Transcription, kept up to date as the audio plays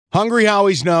Hungry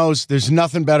Howie's knows there's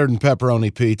nothing better than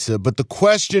pepperoni pizza, but the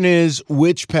question is,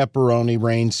 which pepperoni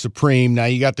reigns supreme? Now,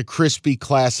 you got the crispy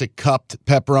classic cupped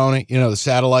pepperoni, the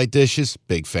satellite dishes,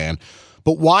 big fan.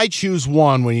 But why choose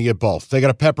one when you get both? They got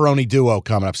a pepperoni duo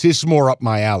coming up. See, this is more up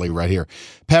my alley right here.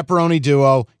 Pepperoni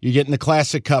duo, you're getting the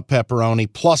classic cup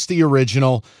pepperoni, plus the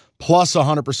original, plus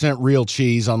 100% real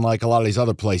cheese, unlike a lot of these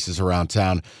other places around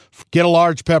town. Get a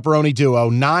large pepperoni duo,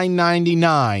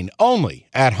 $9.99, only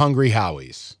at Hungry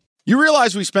Howie's. You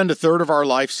realize we spend a third of our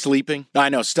life sleeping? I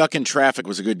know, stuck in traffic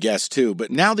was a good guess too, but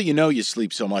now that you know you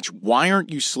sleep so much, why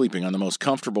aren't you sleeping on the most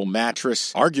comfortable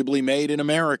mattress arguably made in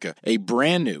America? A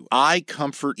brand new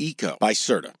iComfort Eco by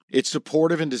Serta. It's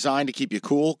supportive and designed to keep you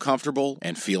cool, comfortable,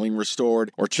 and feeling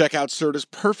restored. Or check out Serta's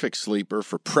Perfect Sleeper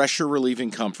for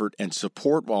pressure-relieving comfort and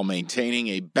support while maintaining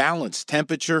a balanced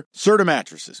temperature. Serta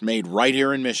mattresses made right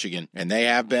here in Michigan, and they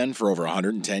have been for over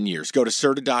 110 years. Go to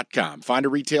Serta.com. Find a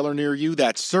retailer near you.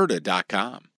 That's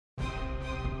Serta.com.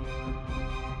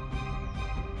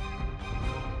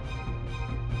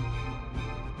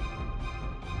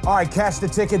 All right, Cash the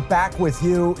Ticket back with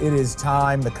you. It is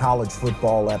time, the college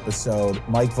football episode.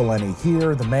 Mike Valeni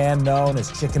here, the man known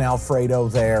as Chicken Alfredo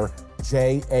there,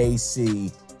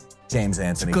 JAC, James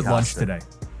Anthony Good Costa. lunch today.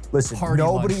 Listen, Party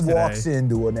nobody lunch walks today.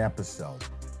 into an episode.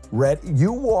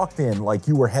 You walked in like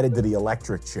you were headed to the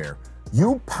electric chair.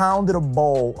 You pounded a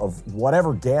bowl of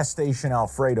whatever gas station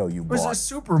Alfredo you bought. It was a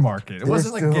supermarket. It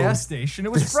wasn't like a gas station.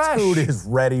 It was fresh. This dude is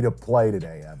ready to play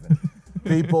today, Evan.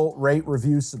 People, rate,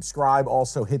 review, subscribe.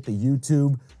 Also hit the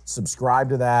YouTube. Subscribe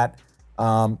to that.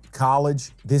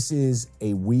 College, this is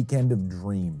a weekend of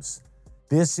dreams.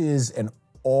 This is an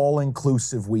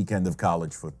all-inclusive weekend of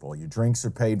college football. Your drinks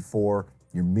are paid for,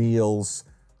 your meals.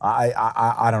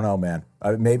 I don't know, man.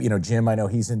 Maybe, Jim, I know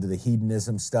he's into the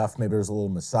hedonism stuff. Maybe there's a little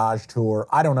massage tour.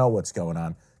 I don't know what's going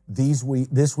on. This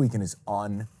weekend is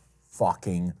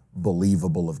unfucking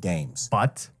believable of games.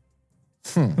 But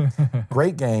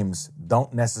Great games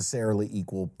don't necessarily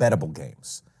equal bettable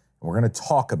games. And we're going to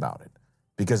talk about it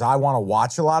because I want to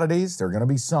watch a lot of these. There are going to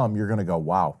be some you're going to go,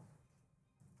 wow,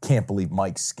 can't believe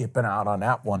Mike's skipping out on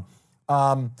that one.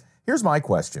 Here's my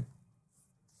question.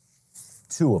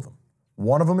 Two of them.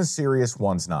 One of them is serious,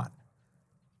 one's not.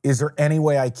 Is there any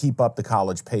way I keep up the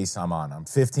college pace I'm on? I'm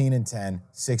 15-10,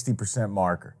 60%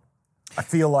 marker. I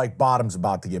feel like bottom's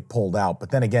about to get pulled out,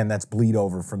 but then again, that's bleed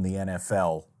over from the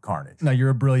NFL carnage. no,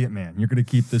 you're a brilliant man. You're going to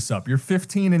keep this up. You're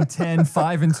 15-10,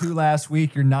 5-2 last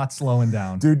week. You're not slowing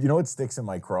down. Dude, you know what sticks in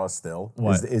my craw still?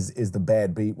 What? Is the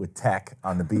bad beat with Tech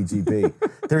on the BGB.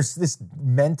 There's this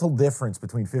mental difference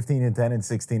between 15-10 and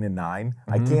 16-9.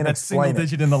 I can't That's single explain it.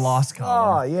 digit in the loss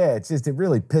column. Oh, yeah, it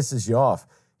really pisses you off.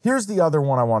 Here's the other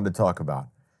one I wanted to talk about.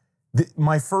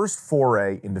 My first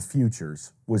foray into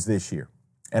futures was this year.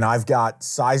 And I've got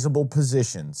sizable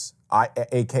positions,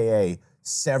 a.k.a.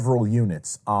 several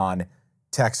units on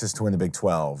Texas to win the Big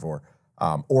 12 or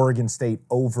Oregon State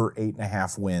over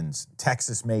 8.5 wins,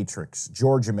 Texas Matrix,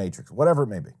 Georgia Matrix, whatever it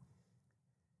may be.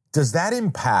 Does that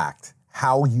impact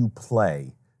how you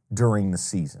play during the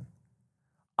season?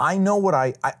 I know what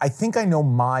I think I know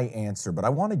my answer, but I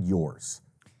wanted yours.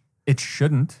 It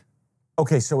shouldn't.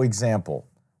 Okay, so example.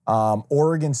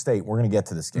 Oregon State, we're going to get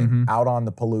to this game, out on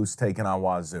the Palouse taking on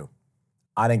Wazoo.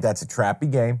 I think that's a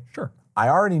trappy game. Sure. I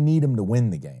already need him to win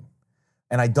the game.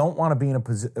 And I don't want to be in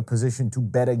a position to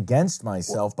bet against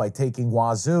myself by taking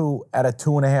Wazoo at a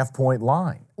 2.5-point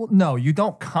line. Well, no, you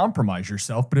don't compromise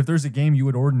yourself, but if there's a game you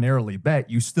would ordinarily bet,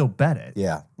 you still bet it.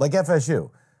 Yeah, like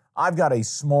FSU. I've got a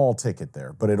small ticket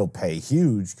there, but it'll pay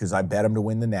huge because I bet him to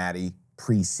win the Natty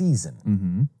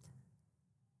preseason.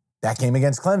 That game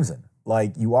against Clemson.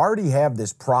 Like, you already have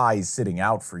this prize sitting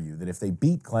out for you that if they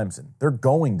beat Clemson, they're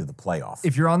going to the playoff.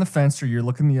 If you're on the fence or you're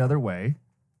looking the other way,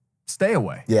 stay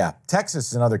away. Yeah, Texas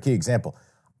is another key example.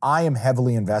 I am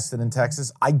heavily invested in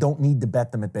Texas. I don't need to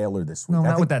bet them at Baylor this week. No, I not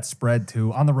think with that spread,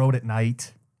 too. On the road at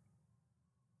night.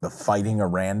 the Fighting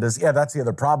Arandas. Yeah, that's the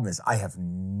other problem is I have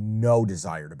no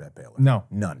desire to bet Baylor. No.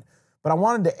 None. But I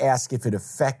wanted to ask if it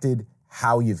affected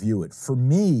how you view it. For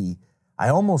me, I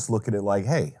almost look at it like,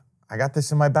 hey, I got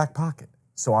this in my back pocket,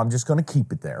 so I'm just going to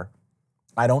keep it there.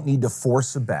 I don't need to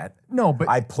force a bet. No, but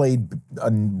I played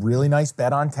a really nice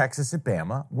bet on Texas at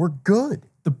Bama. We're good.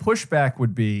 the pushback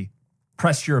would be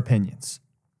press your opinions.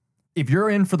 If you're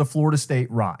in for the Florida State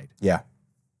ride, Yeah.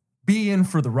 be in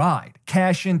for the ride.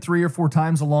 Cash in 3 or 4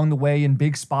 times along the way in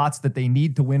big spots that they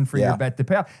need to win for Yeah. your bet to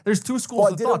pay off. There's 2 schools Well,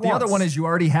 I of did it thought. The other once. one is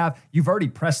you've already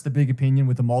pressed the big opinion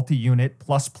with the multi-unit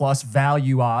plus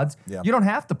value odds. Yeah. You don't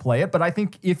have to play it, but I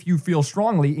think if you feel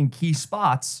strongly in key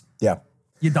spots, Yeah.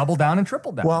 You double down and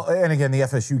triple down. Well, and again, the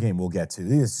FSU game we'll get to.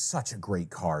 It is such a great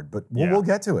card, but we'll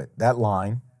get to it. That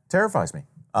line terrifies me.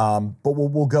 But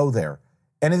we'll go there.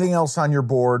 Anything else on your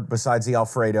board besides the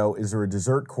Alfredo? Is there a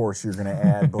dessert course you're going to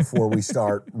add before we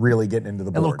start really getting into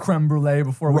the board? A little creme brulee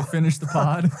before we finish the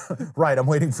pod. Right, I'm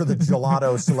waiting for the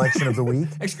gelato selection of the week.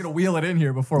 Actually going to wheel it in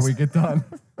here before we get done.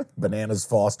 Bananas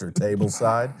Foster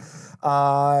tableside.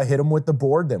 Hit them with the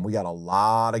board then. We got a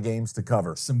lot of games to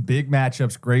cover. Some big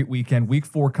matchups, great weekend. Week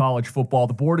 4 college football.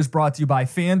 The board is brought to you by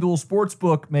FanDuel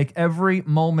Sportsbook. Make every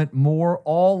moment more.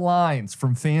 All lines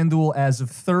from FanDuel as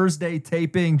of Thursday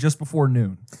taping just before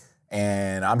noon.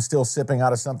 And I'm still sipping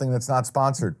out of something that's not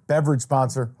sponsored. Beverage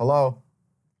sponsor. Hello.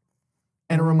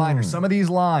 And a reminder, some of these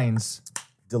lines,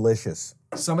 Delicious.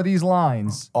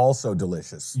 Also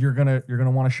delicious. you're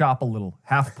gonna want to shop a little.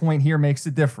 Half point here makes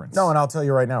a difference. No, and I'll tell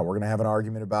you right now, we're going to have an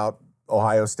argument about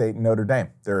Ohio State and Notre Dame.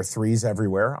 There are threes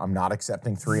everywhere. I'm not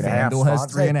accepting 3.5. FanDuel has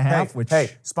 3.5, which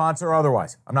Hey, sponsor or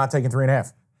otherwise, I'm not taking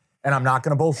 3.5. And I'm not going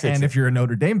to bullshit And you. if you're a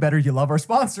Notre Dame bettor, you love our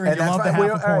sponsor and you love the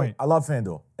half a point. I love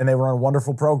FanDuel, and they run a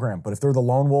wonderful program. But if they're the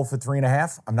lone wolf at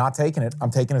 3.5, I'm not taking it. I'm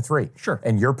taking a 3. Sure.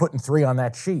 And you're putting 3 on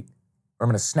that sheet, or I'm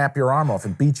going to snap your arm off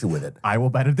and beat you with it. I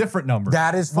will bet a different number.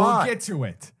 That is fine. We'll get to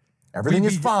it. Everything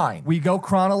is fine. We go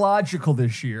chronological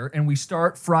this year, and we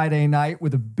start Friday night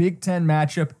with a Big Ten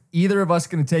matchup. Either of us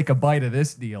going to take a bite of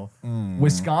this deal.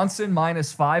 Wisconsin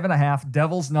 -5.5,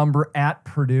 Devils number at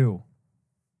Purdue.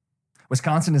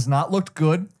 Wisconsin has not looked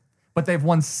good, but they've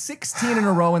won 16 in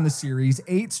a row in the series,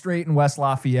 8 straight in West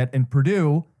Lafayette, and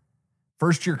Purdue,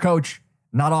 first-year coach,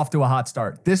 not off to a hot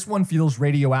start. This one feels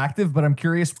radioactive, but I'm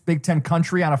curious, Big Ten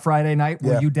country on a Friday night,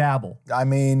 will you dabble? I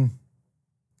mean,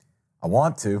 I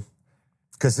want to,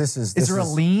 because this is... Is there a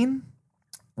lean?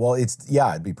 Well,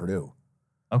 it'd be Purdue.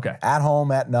 Okay. At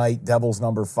home at night, Devils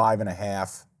number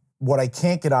 5.5. What I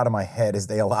can't get out of my head is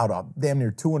they allowed up damn near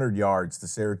 200 yards to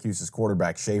Syracuse's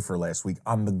quarterback Schaefer last week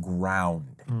on the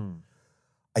ground.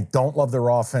 I don't love their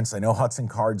offense. I know Hudson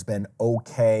Card's been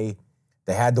okay.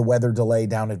 They had the weather delay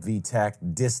down at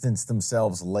VTech, distanced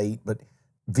themselves late, but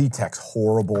VTech's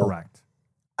horrible. Correct.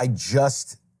 I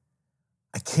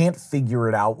can't figure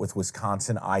it out with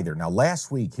Wisconsin either. Now,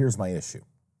 last week, here's my issue.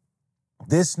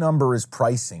 This number is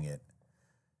pricing it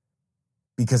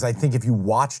because I think if you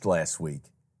watched last week,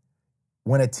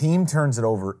 when a team turns it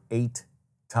over 8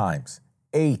 times,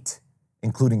 8,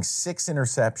 including 6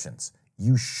 interceptions,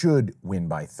 you should win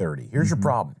by 30. Here's your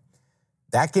problem.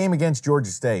 That game against Georgia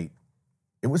State,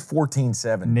 it was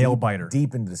 14-7. Nail biter.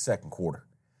 Deep into the second quarter.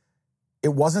 It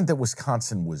wasn't that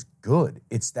Wisconsin was good.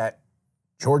 It's that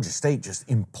Georgia State just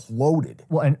imploded.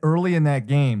 Well, and early in that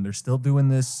game, they're still doing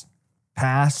this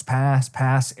pass,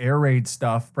 air raid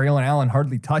stuff. Braylon Allen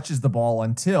hardly touches the ball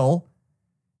until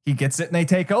he gets it and they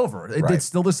take over. It's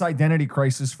still this identity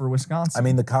crisis for Wisconsin. I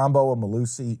mean, the combo of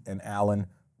Malusi and Allen,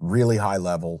 really high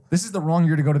level. This is the wrong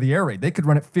year to go to the air raid. They could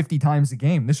run it 50 times a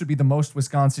game. This would be the most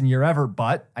Wisconsin year ever,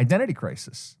 but identity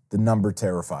crisis. The number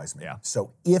terrifies me. Yeah.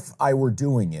 So if I were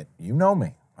doing it, you know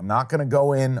me, I'm not going to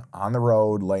go in on the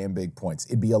road laying big points.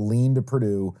 It'd be a lean to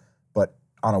Purdue, but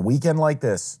on a weekend like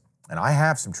this, and I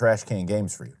have some trash can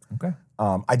games for you. Okay.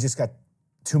 I just got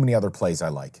too many other plays I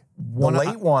like. One- the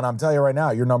late one, I'm telling you right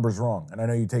now, your number's wrong. And I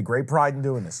know you take great pride in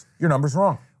doing this. Your number's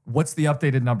wrong. What's the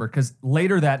updated number? Because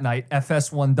later that night,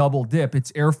 FS1 double dip.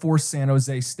 It's Air Force San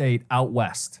Jose State out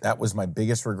west. That was my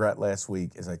biggest regret last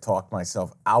week is I talked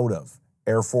myself out of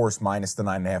Air Force minus the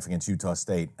 9.5 against Utah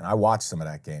State. And I watched some of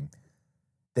that game.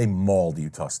 They mauled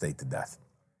Utah State to death.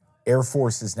 Air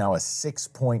Force is now a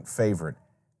 6-point favorite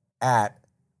at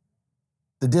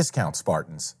the discount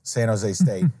Spartans, San Jose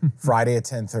State, Friday at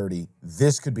 10:30.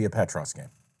 This could be a Petros game.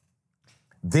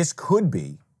 This could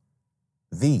be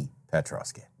the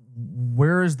Petros game.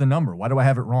 Where is the number? Why do I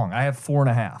have it wrong? I have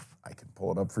 4.5. I can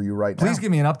pull it up for you right now. Please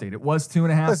give me an update. It was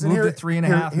 2.5, Listen, moved here- to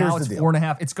 3.5. here's Now the it's deal.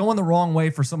 4.5. It's going the wrong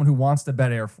way for someone who wants to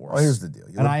bet Air Force. Well, here's the deal.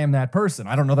 And I am that person.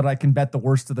 I don't know that I can bet the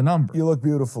worst of the number. You look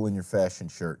beautiful in your fashion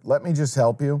shirt. Let me just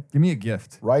help you. Give me a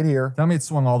gift. Right here. Tell me it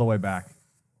swung all the way back.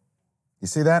 You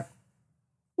see that?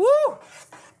 Woo!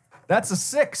 That's a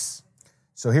 6.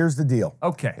 So here's the deal.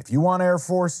 Okay. If you want Air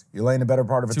Force, you're laying the better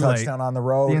part of a Too late. touchdown on the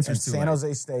road. The answer's and too San late.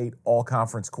 Jose State,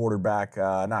 all-conference quarterback,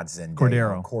 not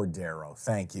Zendaya. Cordero.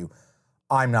 Thank you.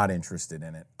 I'm not interested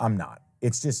in it. I'm not.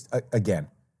 It's just, again,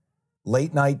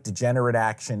 late night degenerate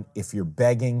action. If you're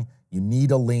begging, you need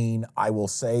a lean. I will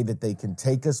say that they can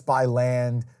take us by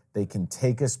land. They can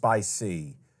take us by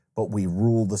sea. But we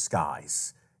rule the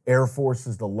skies. Air Force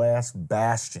is the last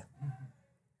bastion.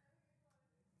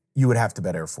 You would have to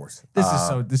bet Air Force. This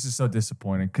is so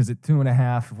disappointing because at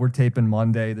 2.5, if we're taping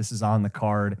Monday, this is on the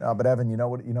card. No, but Evan, you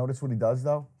notice what he does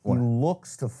though? What? He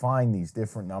looks to find these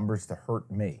different numbers to hurt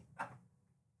me.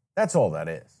 That's all that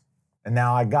is. And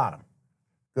now I got him.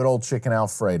 Good old chicken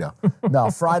Alfredo. No,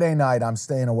 Friday night I'm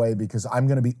staying away because I'm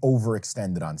going to be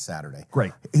overextended on Saturday.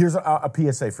 Great. Here's a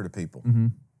PSA for the people. Mm-hmm.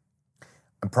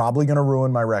 I'm probably going to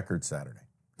ruin my record Saturday.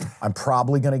 I'm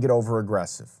probably going to get over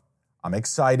aggressive. I'm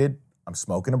excited. I'm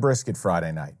smoking a brisket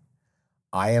Friday night.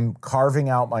 I am carving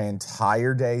out my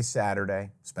entire day Saturday,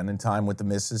 spending time with the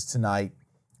missus tonight.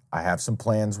 I have some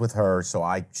plans with her,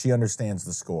 so she understands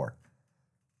the score.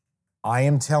 I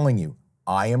am telling you,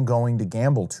 I am going to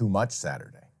gamble too much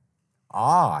Saturday.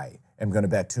 I am going to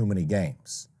bet too many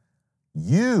games.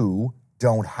 You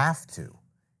don't have to.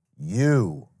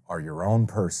 You are your own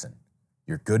person.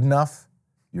 You're good enough,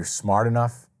 you're smart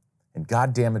enough, and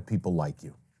God damn it, people like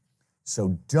you.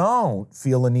 So don't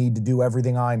feel a need to do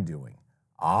everything I'm doing.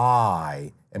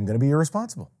 I am going to be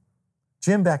irresponsible.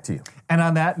 Jim, back to you. And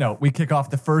on that note, we kick off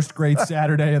the first great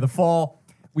Saturday of the fall.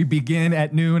 We begin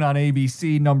at noon on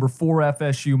ABC, number 4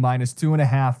 FSU minus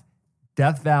 2.5.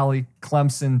 Death Valley,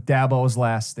 Clemson, Dabo's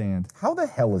last stand. How the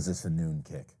hell is this a noon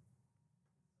kick?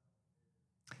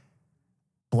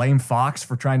 Blame Fox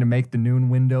for trying to make the noon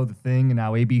window the thing and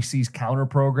now ABC's counter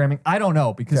programming. I don't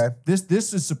know because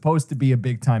this is supposed to be a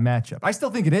big time matchup. I still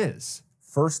think it is.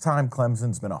 First time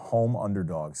Clemson's been a home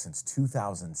underdog since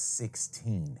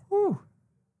 2016. Whew.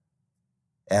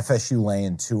 FSU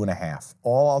laying 2.5.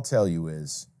 All I'll tell you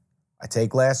is I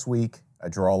take last week, I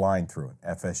draw a line through it.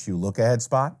 FSU look ahead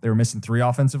spot. They were missing 3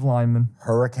 offensive linemen.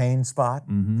 Hurricane spot.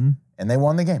 Mm-hmm. And they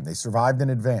won the game. They survived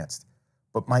and advanced.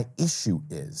 But my issue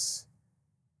is,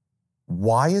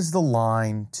 why is the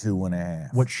line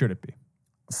 2.5? What should it be?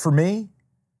 For me,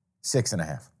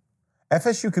 6.5.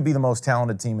 FSU could be the most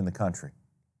talented team in the country.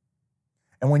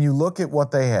 And when you look at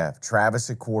what they have, Travis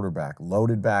at quarterback,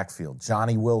 loaded backfield,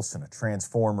 Johnny Wilson, a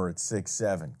transformer at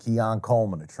 6'7", Keon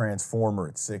Coleman, a transformer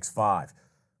at 6'5",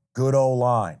 good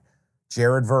O-line,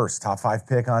 Jared Verse, top 5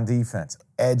 pick on defense,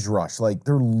 edge rush, like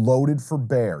they're loaded for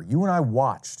bear. You and I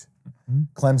watched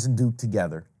Clemson Duke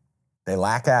together. They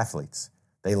lack athletes.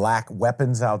 They lack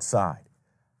weapons outside.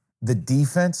 The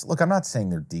defense, look, I'm not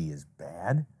saying their D is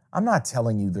bad. I'm not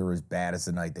telling you they're as bad as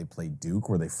the night they played Duke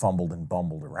where they fumbled and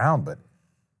bumbled around, but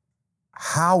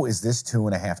how is this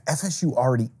 2.5? FSU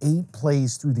already 8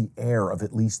 plays through the air of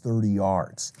at least 30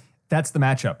 yards. That's the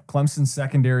matchup. Clemson's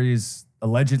secondary is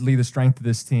allegedly the strength of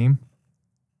this team.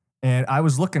 And I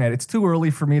was looking at it. It's too early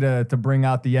for me to bring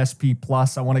out the SP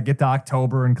Plus. I want to get to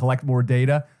October and collect more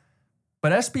data.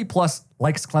 But SP Plus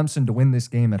likes Clemson to win this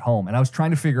game at home. And I was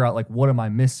trying to figure out, like, what am I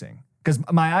missing? Because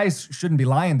my eyes shouldn't be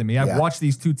lying to me. I've watched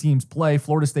these two teams play.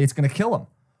 Florida State's going to kill them.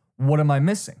 What am I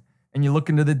missing? And you look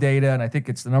into the data, and I think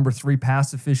it's the number 3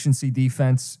 pass efficiency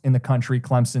defense in the country.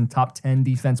 Clemson, top 10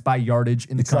 defense by yardage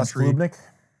in the country. You trust Klubnik?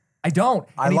 I don't.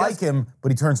 I like him,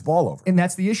 but he turns ball over. And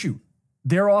that's the issue.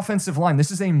 Their offensive line,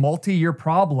 this is a multi-year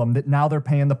problem that now they're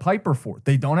paying the piper for.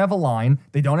 They don't have a line.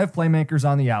 They don't have playmakers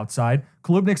on the outside.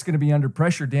 Klubnik's going to be under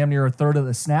pressure damn near a third of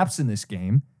the snaps in this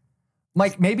game.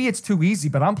 Mike, maybe it's too easy,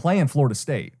 but I'm playing Florida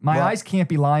State. My eyes can't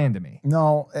be lying to me.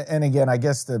 No, and again, I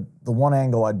guess the one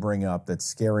angle I'd bring up that's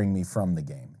scaring me from the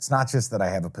game, it's not just that I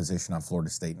have a position on Florida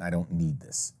State and I don't need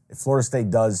this. If Florida State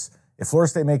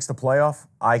makes the playoff,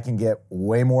 I can get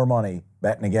way more money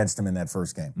betting against them in that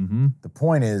first game. Mm-hmm. The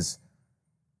point is,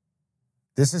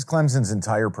 this is Clemson's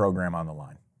entire program on the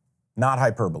line. Not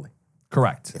hyperbole.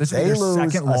 Correct. If they lose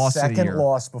a second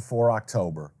loss before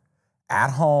October,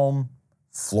 at home,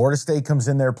 Florida State comes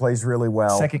in there, plays really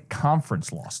well. Second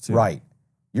conference loss, too. Right.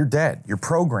 You're dead. Your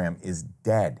program is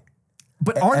dead.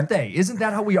 But aren't they? Isn't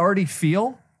that how we already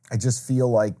feel? I just feel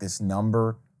like this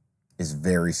number is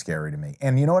very scary to me.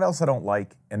 And you know what else I don't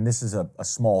like? And this is a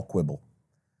small quibble.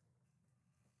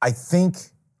 I think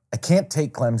I can't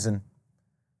take Clemson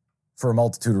for a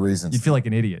multitude of reasons. You'd feel like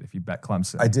an idiot if you bet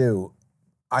Clemson. I do.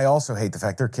 I also hate the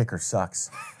fact their kicker sucks.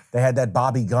 They had that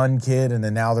Bobby Gunn kid, and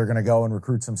then now they're going to go and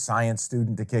recruit some science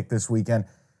student to kick this weekend.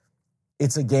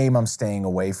 It's a game I'm staying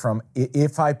away from.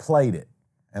 If I played it,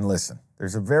 and listen,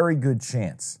 there's a very good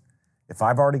chance. If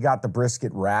I've already got the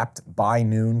brisket wrapped by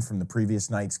noon from the previous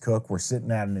night's cook, we're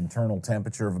sitting at an internal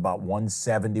temperature of about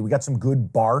 170. We got some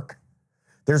good bark.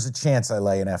 There's a chance I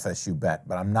lay an FSU bet,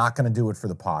 but I'm not going to do it for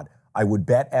the pod. I would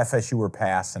bet FSU or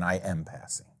pass, and I am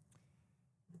passing.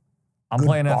 I'm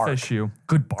playing FSU.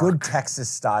 Good bark. Good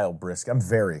Texas-style brisket. I'm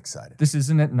very excited. This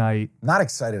isn't at night. Not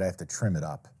excited I have to trim it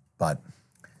up, but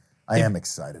I am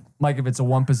excited. Mike, if it's a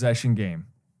one-possession game,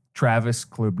 Travis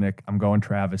Klubnik. I'm going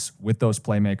Travis with those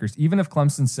playmakers. Even if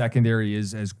Clemson's secondary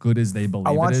is as good as they believe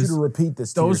it is. I want you to repeat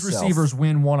this to those yourself. receivers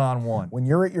win one-on-one. When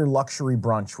you're at your luxury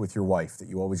brunch with your wife that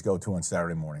you always go to on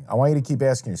Saturday morning, I want you to keep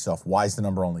asking yourself, why is the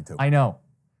number only 2? I know.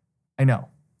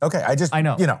 Okay, I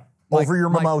know. Like, over your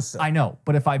mimosa. I know.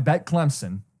 But if I bet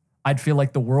Clemson, I'd feel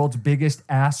like the world's biggest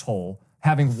asshole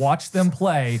having watched them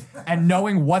play and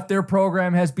knowing what their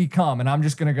program has become. And I'm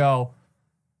just going to go,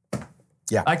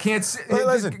 yeah. I can't see.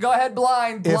 Listen, go ahead,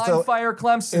 blind fire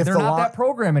Clemson. They're not that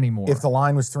program anymore. If the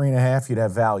line was 3.5, you'd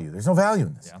have value. There's no value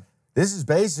in this. Yeah. This is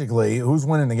basically who's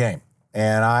winning the game.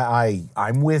 And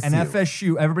I'm with you. And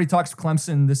FSU, everybody talks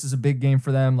Clemson. This is a big game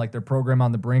for them, like their program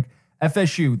on the brink.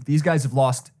 FSU, these guys have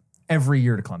lost every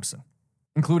year to Clemson,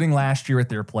 including last year at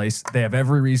their place. They have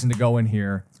every reason to go in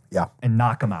here and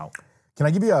knock them out. Can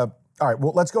I give you all right,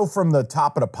 well, let's go from the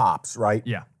top of the pops, right?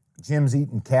 Yeah. Jim's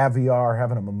eating caviar,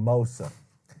 having a mimosa.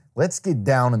 Let's get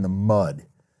down in the mud.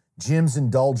 Jim's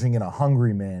indulging in a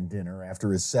hungry man dinner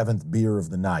after his 7th beer of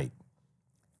the night.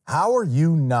 How are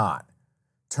you not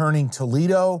turning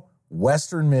Toledo,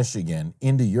 Western Michigan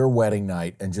into your wedding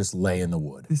night and just lay in the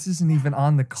wood? This isn't even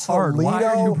on the card. Toledo Why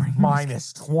are you bringing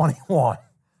minus 21.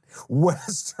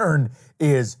 Western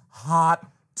is hot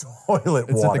toilet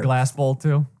It's water. at the Glass Bowl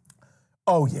too.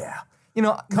 Oh, yeah.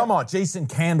 Come on. Jason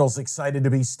Candle's excited to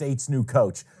be State's new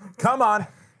coach. Come on.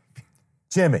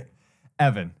 Jimmy,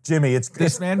 it's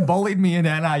this man bullied me in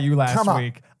NIU last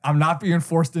week. I'm not being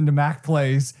forced into MAC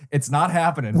plays. It's not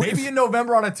happening. Maybe in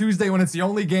November on a Tuesday when it's the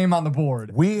only game on the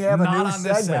board. We have a not new on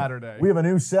segment. This Saturday. We have a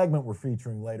new segment we're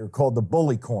featuring later called the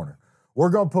Bully Corner.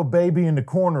 We're going to put Baby in the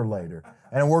corner later,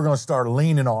 and we're going to start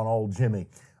leaning on old Jimmy.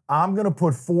 I'm going to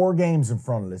put 4 games in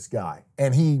front of this guy,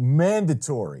 and he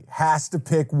mandatory has to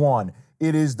pick one.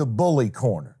 It is the Bully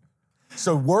Corner.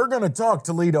 So we're going to talk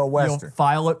Toledo Western. You'll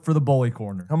file it for the Bully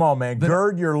Corner. Come on, man.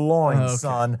 Gird your loins,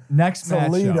 son. Next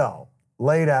Toledo.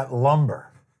 Lay that lumber.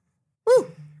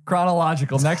 Woo.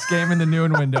 Chronological. Next game in the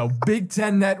noon window. Big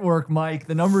Ten Network, Mike.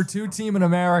 The number 2 team in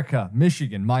America.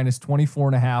 Michigan, minus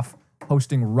 24.5,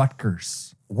 hosting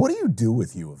Rutgers. What do you do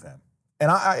with U of M? And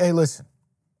hey, listen.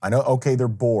 I know, okay, they're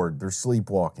bored. They're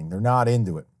sleepwalking. They're not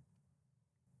into it.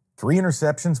 3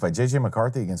 interceptions by J.J.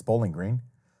 McCarthy against Bowling Green.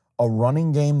 A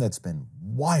running game that's been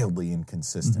wildly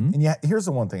inconsistent. Mm-hmm. And yet, here's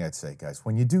the one thing I'd say, guys.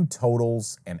 When you do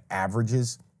totals and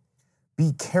averages,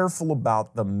 be careful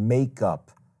about the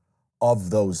makeup of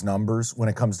those numbers when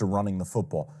it comes to running the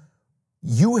football.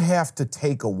 You have to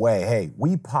take away, hey,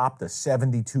 we popped a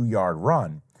 72-yard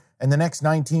run, and the next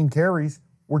 19 carries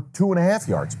were 2.5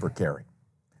 yards per carry.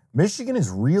 Michigan is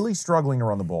really struggling to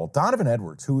run the ball. Donovan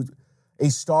Edwards, who's a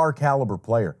star caliber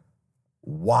player,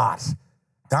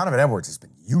 Donovan Edwards has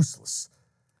been useless.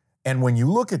 And when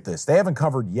you look at this, they haven't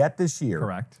covered yet this year.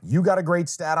 Correct. You got a great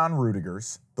stat on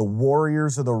Rudigers, the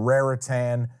Warriors of the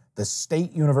Raritan, the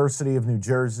State University of New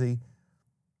Jersey.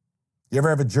 You ever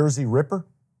have a Jersey Ripper?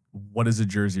 What is a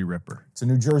Jersey Ripper? It's a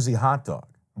New Jersey hot dog.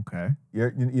 Okay.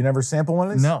 You never sample one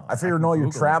of these? No. I figured in all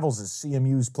your travels as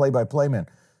CMU's play-by-play man.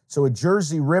 So a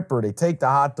Jersey Ripper, they take the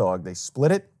hot dog, they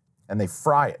split it, and they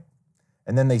fry it.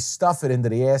 And then they stuff it into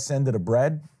the ass end of the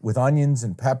bread with onions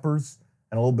and peppers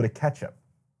and a little bit of ketchup.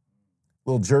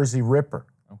 Little Jersey Ripper.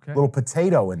 Okay. Little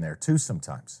potato in there, too,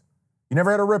 sometimes. You never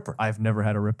had a Ripper? I've never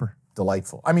had a Ripper.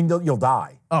 Delightful. I mean, you'll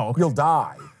die. Oh, okay. You'll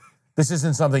die. This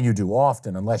isn't something you do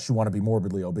often unless you want to be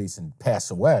morbidly obese and pass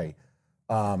away.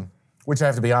 Which I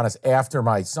have to be honest, after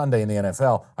my Sunday in the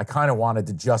NFL, I kind of wanted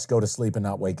to just go to sleep and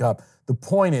not wake up. The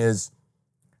point is,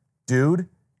 dude,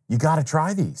 you got to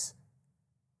try these.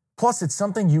 Plus, it's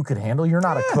something you could handle. You're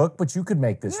not a cook, but you could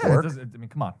make this work.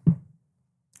 Come on.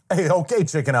 Hey, okay,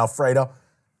 Chicken Alfredo.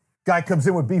 Guy comes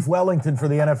in with beef Wellington for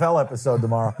the NFL episode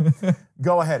tomorrow.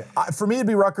 Go ahead. For me, it'd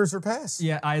be Rutgers or pass.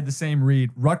 Yeah, I had the same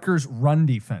read. Rutgers run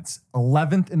defense,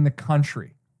 11th in the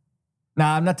country.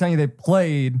 Now, I'm not telling you they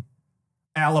played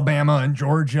Alabama and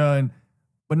Georgia,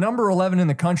 but number 11 in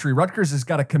the country. Rutgers has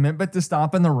got a commitment to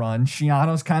stopping the run.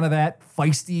 Schiano's kind of that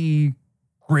feisty,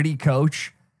 gritty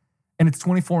coach, and it's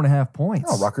 24.5 points.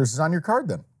 Oh, Rutgers is on your card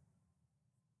then.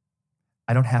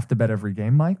 I don't have to bet every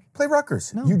game, Mike. Play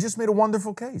Rutgers. No. You just made a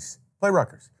wonderful case. Play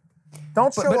Rutgers.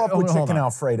 Don't show up with Chicken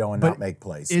Alfredo and not make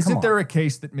plays. Isn't there a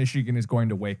case that Michigan is going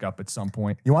to wake up at some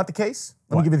point? You want the case?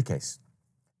 Let me give you the case.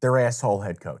 Their asshole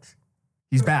head coach.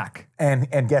 He's back.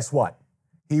 And guess what?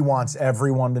 He wants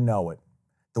everyone to know it.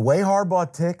 The way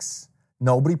Harbaugh ticks,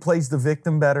 nobody plays the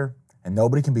victim better, and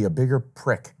nobody can be a bigger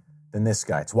prick than this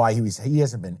guy. It's why he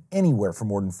hasn't been anywhere for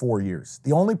more than 4 years.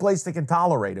 The only place that can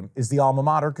tolerate him is the alma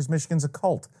mater because Michigan's a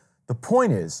cult. The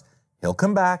point is, he'll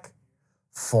come back,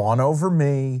 fawn over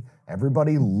me,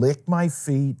 everybody lick my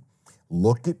feet,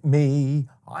 Look at me.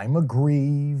 I'm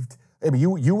aggrieved. I mean,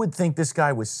 you would think this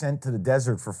guy was sent to the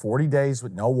desert for 40 days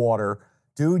with no water.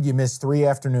 Dude, you missed 3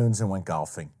 afternoons and went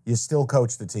golfing. You still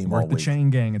coach the team all Work the week. chain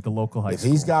gang at the local high If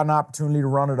school. he's got an opportunity to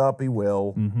run it up, he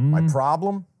will. My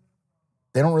problem,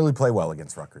 they don't really play well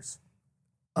against Rutgers.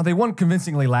 They won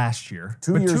convincingly last year.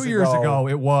 2 but years 2 years ago,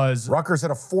 it was Rutgers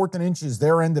had a 4th and inches,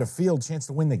 their end of the field, chance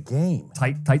to win the game.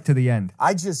 tight to the end.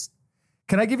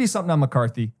 Can I give you something on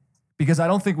McCarthy? Because I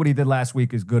don't think what he did last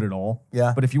week is good at all.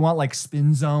 Yeah. But if you want like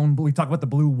spin zone, we talk about the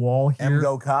blue wall here.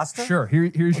 Go Costa? Sure.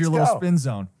 Here's your little go. spin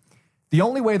zone. The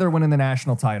only way they're winning the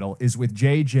national title is with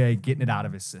JJ getting it out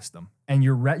of his system. And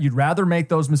you'd rather make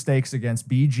those mistakes against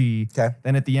BG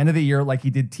than at the end of the year like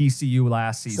he did TCU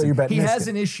last season. So you're betting he has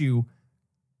an issue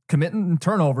committing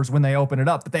turnovers when they open it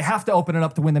up, but they have to open it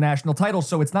up to win the national title.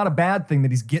 So it's not a bad thing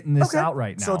that he's getting this out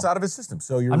right now. So it's out of his system.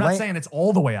 So I'm not saying it's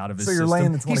all the way out of his system. So you're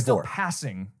laying the 24. He's still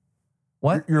passing.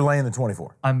 What? You're laying the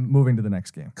 24. I'm moving to the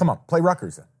next game. Come on, play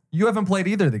Rutgers then. You haven't played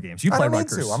either of the games. You play I don't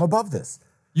Rutgers. need to. I'm above this.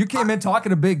 You came in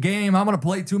talking a big game. I'm going to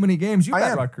play too many games. You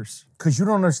bet Rutgers. Because you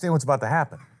don't understand what's about to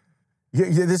happen.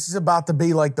 This is about to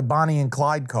be like the Bonnie and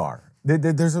Clyde car.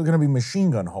 There's going to be machine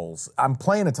gun holes. I'm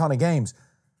playing a ton of games.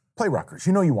 Play Rutgers.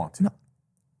 You know you want to. No.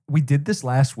 We did this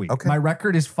last week. Okay. My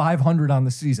record is 500 on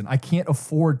the season. I can't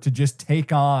afford to just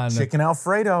take on Chicken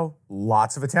Alfredo.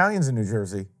 Lots of Italians in New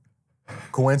Jersey.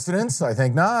 Coincidence? I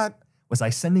think not. Was I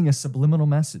sending a subliminal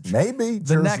message? Maybe.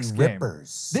 The Jersey next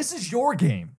Rippers. game. This is your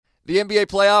game. The NBA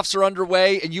playoffs are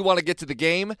underway, and you want to get to the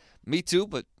game? Me too,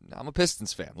 but I'm a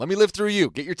Pistons fan. Let me live through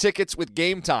you. Get your tickets with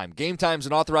Game Time. Game Time's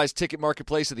an authorized ticket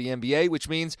marketplace of the NBA, which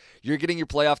means you're getting your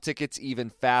playoff tickets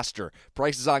even faster.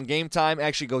 Prices on Game Time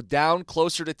actually go down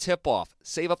closer to tip-off.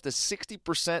 Save up to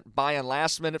 60% buy on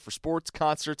last minute for sports,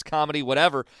 concerts, comedy,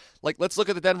 whatever. Like, let's look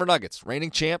at the Denver Nuggets.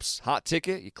 Reigning champs, hot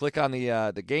ticket. You click on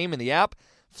the game in the app.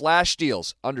 Flash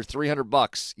deals under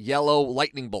 $300. Yellow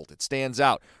lightning bolt, it stands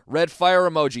out. Red fire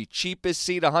emoji, cheapest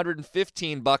seat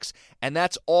 $115, and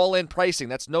that's all in pricing.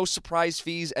 That's no surprise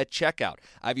fees at checkout.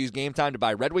 I've used Game Time to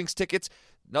buy Red Wings tickets.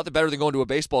 Nothing better than going to a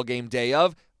baseball game day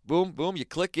of. Boom, boom, you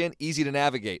click in, easy to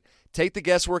navigate. Take the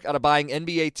guesswork out of buying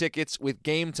NBA tickets with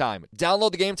Game Time.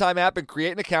 Download the Game Time app and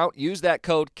create an account. Use that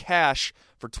code CASH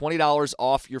for $20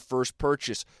 off your first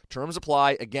purchase. Terms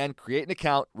apply. Again, create an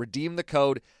account, redeem the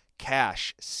code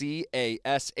CASH,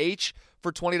 C-A-S-H,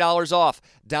 for $20 off.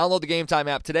 Download the Game Time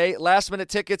app today. Last minute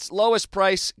tickets, lowest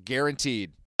price,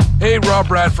 guaranteed. Hey, Rob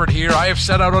Bradford here. I have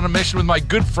set out on a mission with my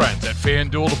good friends at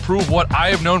FanDuel to prove what I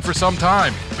have known for some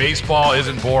time. Baseball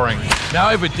isn't boring. Now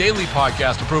I have a daily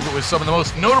podcast to prove it with some of the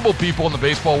most notable people in the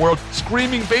baseball world,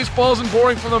 screaming baseball isn't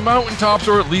boring from the mountaintops,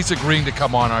 or at least agreeing to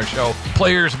come on our show.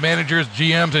 Players, managers,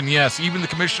 GMs, and yes, even the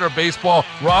commissioner of baseball,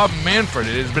 Rob Manfred.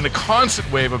 It has been a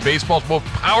constant wave of baseball's most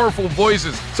powerful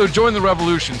voices. So join the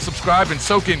revolution. Subscribe and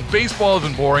soak in Baseball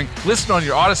Isn't Boring. Listen on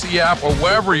your Odyssey app or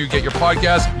wherever you get your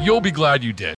podcast. You'll be glad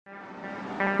you did.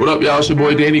 What up, y'all? It's your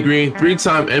boy Danny Green,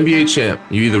 3-time NBA champ.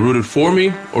 You either rooted for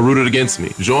me or rooted against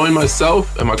me. Join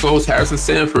myself and my co-host Harrison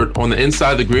Sanford on the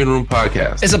Inside the Green Room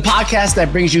podcast. It's a podcast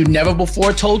that brings you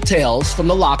never-before-told tales from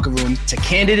the locker room to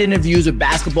candid interviews with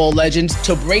basketball legends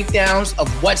to breakdowns of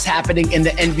what's happening in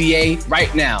the NBA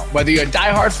right now. Whether you're a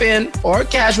diehard fan or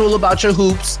casual about your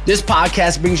hoops, this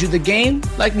podcast brings you the game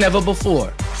like never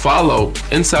before. Follow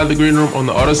Inside the Green Room on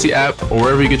the Odyssey app or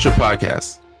wherever you get your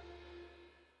podcasts.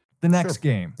 The next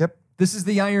game. Yep. This is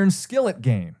the Iron Skillet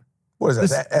game. What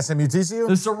is that? SMU TCU?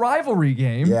 This is a rivalry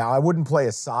game. Yeah, I wouldn't play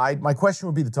a side. My question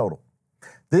would be the total.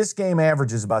 This game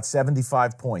averages about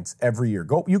 75 points every year.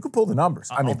 You could pull the numbers.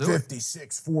 I mean,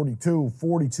 56, 42,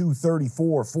 42,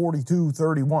 34, 42,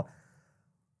 31.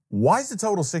 Why is the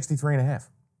total 63.5?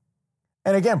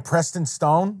 And again, Preston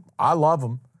Stone, I love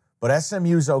him, but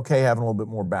SMU's okay having a little bit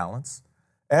more balance.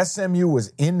 SMU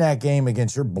was in that game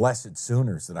against your blessed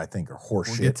Sooners that I think are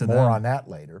horseshit. We'll get to more them. on that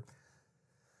later.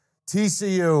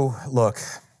 TCU, look,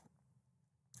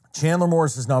 Chandler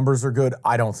Morris's numbers are good.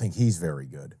 I don't think he's very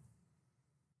good.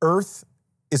 Earth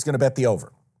is going to bet the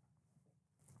over.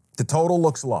 The total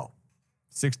looks low.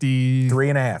 60.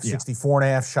 3.5, Yeah.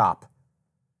 64.5 shop.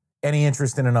 Any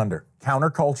interest in an under?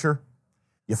 Counterculture.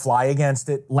 You fly against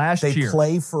it. Last they year.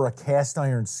 play for a cast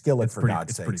iron skillet, for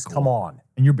God's pretty sakes. cool. Come on.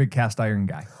 And you're a big cast iron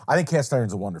guy. I think cast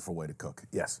iron's a wonderful way to cook.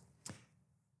 Yes.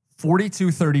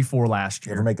 42-34 last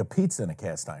You ever year. make a pizza in a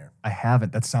cast iron? I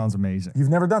haven't. That sounds amazing. You've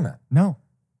never done that? No.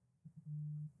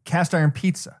 Cast iron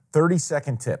pizza.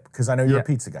 30-second tip, because I know you're Yeah. a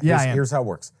pizza guy. Yeah, I am. Here's how it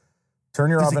works. Turn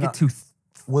your Does it oven get on. too...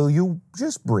 Will you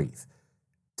just breathe?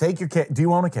 Take your do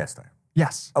you own a cast iron?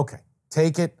 Yes. Okay.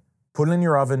 Take it, put it in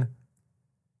your oven,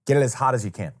 Get it as hot as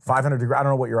you can. 500 degrees. I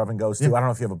don't know what your oven goes to. I don't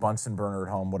know if you have a Bunsen burner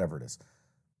at home, whatever it is.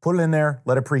 Put it in there.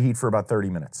 Let it preheat for about 30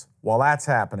 minutes. While that's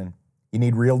happening, you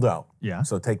need real dough. Yeah.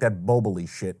 So take that Boboli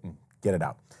shit and get it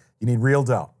out. You need real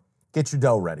dough. Get your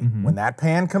dough ready. Mm-hmm. When that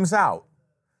pan comes out,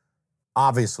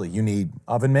 obviously you need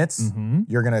oven mitts. Mm-hmm.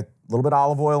 You're going to, a little bit of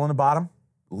olive oil in the bottom.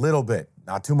 Little bit.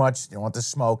 Not too much. You don't want the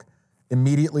smoke.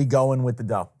 Immediately go in with the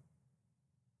dough.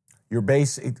 Your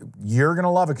base, you're going to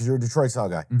love it because you're a Detroit style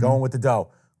guy. Go in with the dough.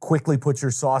 Quickly put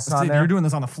your sauce on there. You're doing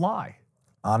this on the fly.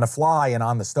 On the fly and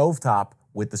on the stovetop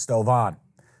with the stove on,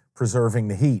 preserving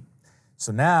the heat.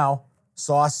 So now,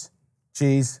 sauce,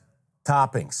 cheese,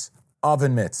 toppings,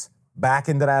 oven mitts, back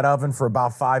into that oven for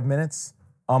about 5 minutes.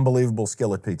 Unbelievable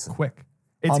skillet pizza. Quick.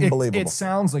 Unbelievable. It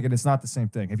sounds like it's not the same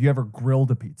thing. Have you ever grilled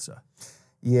a pizza?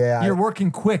 Yeah. You're working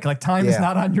quick. Like time is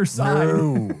not on your side.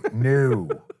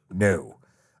 No.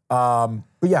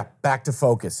 But yeah, back to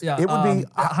focus. Yeah, it would be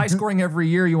high scoring every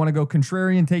year. You want to go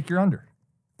contrarian, take your under.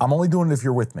 I'm only doing it if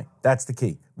you're with me. That's the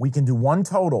key. We can do one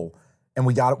total, and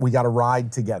we got to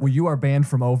ride together. Well, you are banned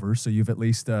from over, so you've at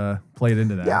least played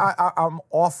into that. Yeah, I'm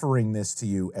offering this to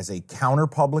you as a counter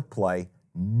public play.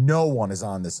 No one is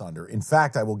on this under. In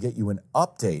fact, I will get you an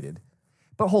updated.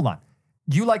 But hold on.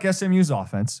 You like SMU's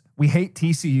offense. We hate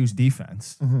TCU's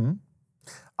defense. Mm-hmm.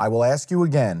 I will ask you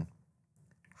again,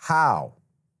 how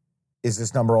is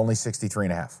this number only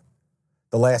 63.5?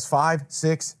 The last 5,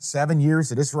 6, 7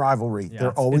 years of this rivalry,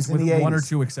 they're always in the 80s. One or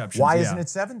two exceptions. Why isn't it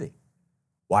 70?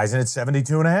 Why isn't it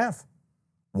 72.5?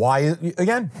 Why,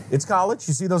 again, it's college.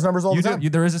 You see those numbers all the time.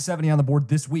 There is a 70 on the board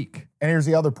this week. And here's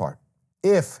the other part.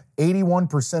 If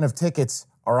 81% of tickets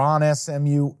are on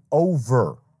SMU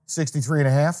over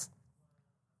 63.5,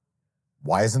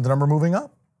 why isn't the number moving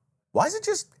up? Why is it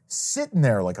just sitting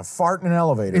there like a fart in an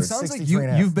elevator? It sounds like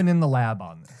you've been in the lab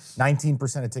on this.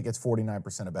 19% of tickets,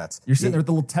 49% of bets. You're sitting there with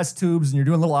the little test tubes and you're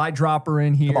doing a little eyedropper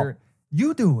in here.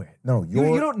 You do it. No,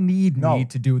 you don't need me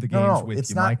to do the games with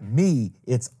you, Mike. It's not me.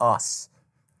 It's us.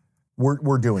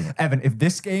 We're doing it. Evan, if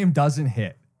this game doesn't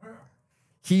hit,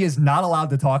 he is not allowed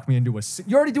to talk me into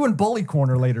you're already doing bully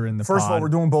corner later in the First pod. of all, we're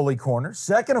doing bully corner.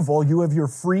 Second of all, you have your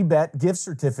free bet gift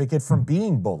certificate from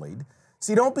being bullied.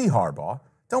 See, don't be Harbaugh.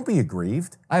 Don't be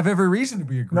aggrieved. I have every reason to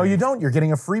be aggrieved. No, you don't. You're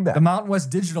getting a free bet. The Mountain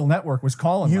West Digital Network was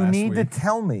calling You last need week. to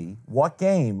tell me what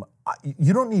game.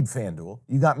 You don't need FanDuel.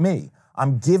 You got me.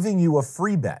 I'm giving you a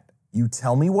free bet. You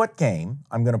tell me what game.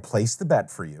 I'm going to place the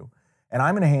bet for you, and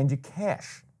I'm going to hand you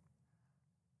cash.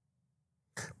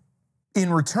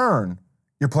 In return,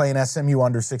 you're playing SMU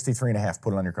under 63.5.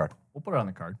 Put it on your card. We'll put it on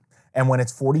the card. And when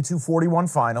it's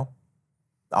 42-41 final,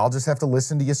 I'll just have to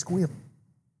listen to you squeal.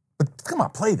 But come on,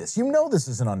 play this. You know this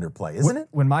is an underplay, isn't it?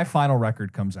 When my final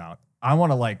record comes out, I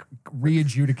want to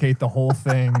re-adjudicate the whole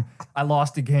thing. I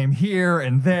lost a game here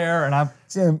and there, and I'm...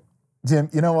 Jim,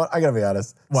 you know what? I got to be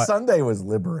honest. What? Sunday was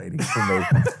liberating for me.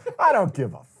 I don't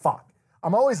give a fuck.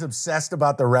 I'm always obsessed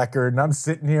about the record, and I'm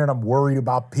sitting here and I'm worried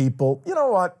about people. You know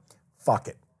what? Fuck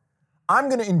it. I'm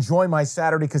going to enjoy my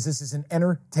Saturday because this is an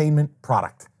entertainment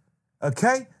product.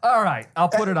 Okay? All right, I'll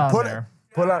put it on there.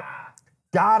 Put it.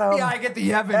 Got him. Yeah, I get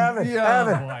the Evan.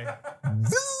 Evan. Boy.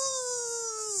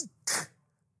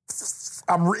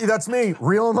 That's me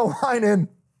reeling the line in.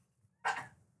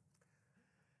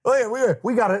 Oh,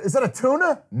 we got it. Is that a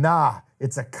tuna? Nah,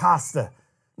 it's a Costa.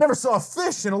 Never saw a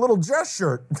fish in a little dress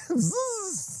shirt. This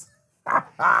is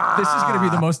going to be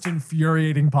the most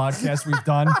infuriating podcast we've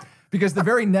done because the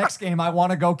very next game, I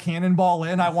want to go cannonball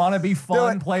in. I want to be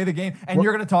fun, play the game, and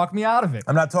you're going to talk me out of it.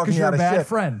 I'm not talking you out of shit. You're a bad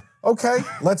friend. Okay,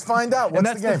 let's find out. What's and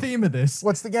that's the game? The theme of this.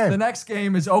 What's the game? The next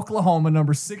game is Oklahoma,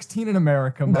 number 16 in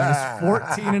America, minus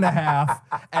 14.5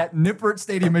 at Nippert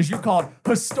Stadium, as you call it,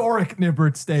 historic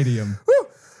Nippert Stadium.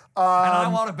 And I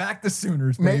want to back the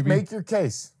Sooners, baby. Make your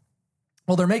case.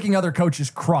 Well, they're making other coaches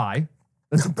cry.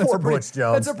 Poor Butch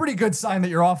Jones. That's a pretty good sign that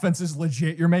your offense is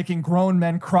legit. You're making grown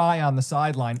men cry on the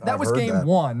sideline. That was game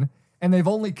one, and they've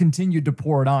only continued to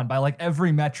pour it on by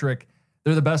every metric.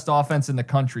 They're the best offense in the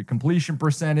country. Completion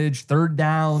percentage, third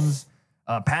downs,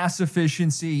 pass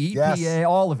efficiency, EPA,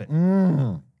 all of it.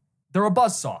 They're a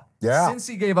buzzsaw. Yeah.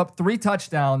 Cincy gave up 3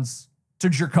 touchdowns to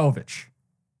Jerkovich.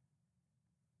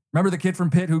 Remember the kid from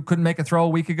Pitt who couldn't make a throw a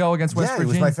week ago against West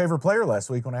Virginia? He was my favorite player last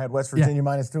week when I had West Virginia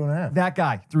minus 2.5. That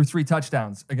guy threw 3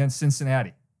 touchdowns against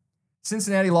Cincinnati.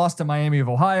 Cincinnati lost to Miami of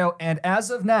Ohio, and as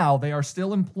of now, they are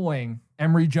still employing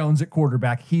Emory Jones at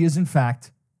quarterback. He is, in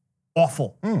fact,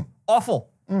 awful.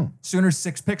 Awful. Sooners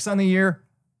 6 picks on the year.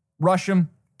 Rush him.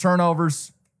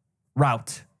 Turnovers.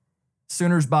 Rout.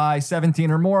 Sooners by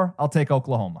 17 or more. I'll take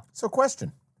Oklahoma. So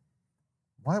question.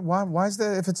 Why is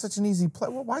that, if it's such an easy play,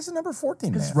 why is it number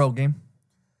 14? It's a road game.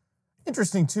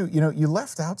 Interesting, too. You know, you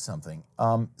left out something.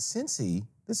 Cincy,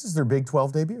 this is their Big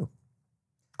 12 debut.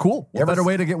 Cool. What better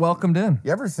way to get welcomed in?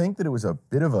 You ever think that it was a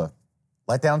bit of a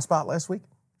letdown spot last week?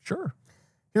 Sure.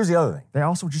 Here's the other thing. They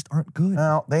also just aren't good.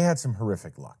 Well, they had some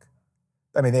horrific luck.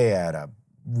 I mean, they had a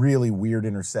really weird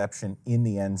interception in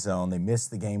the end zone. They missed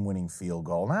the game-winning field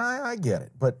goal. Now, I get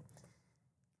it, but...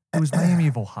 It was Miami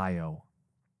of Ohio.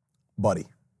 Buddy,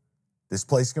 this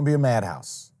place is going to be a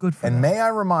madhouse. Good for And them. may I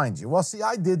remind you, well, see,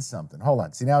 I did something. Hold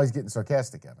on. See, now he's getting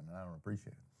sarcastic, Evan, and I don't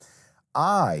appreciate it.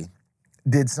 I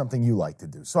did something you like to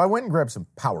do. So I went and grabbed some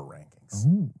power rankings.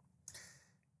 Ooh.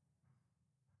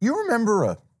 You remember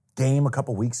a game a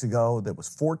couple weeks ago that was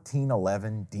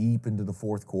 14-11 deep into the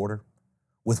fourth quarter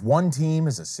with one team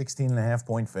as a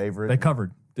 16.5-point favorite? They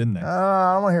covered, didn't they?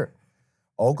 I don't want to hear it.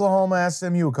 Oklahoma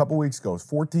SMU a couple weeks ago was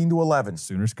 14-11.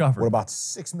 Sooners covered. With about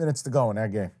 6 minutes to go in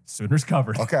that game. Sooners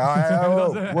covered. Okay,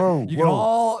 whoa. You get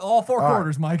all four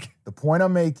quarters, Mike. The point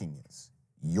I'm making is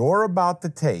you're about to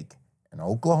take an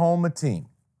Oklahoma team,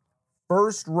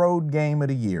 first road game of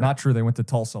the year. Not true. They went to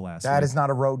Tulsa last week. That is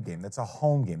not a road game. That's a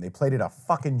home game. They played at a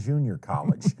fucking junior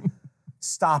college.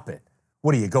 Stop it.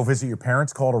 What do you go visit your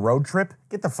parents? Call it a road trip?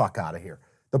 Get the fuck out of here.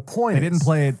 The point They is, didn't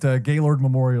play at Gaylord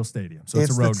Memorial Stadium, so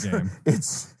it's a road game.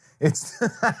 It's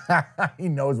he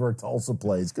knows where Tulsa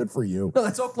plays. Good for you. No,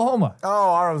 that's Oklahoma.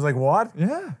 Oh, I was like, what?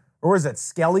 Yeah. Or is that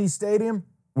Skelly Stadium?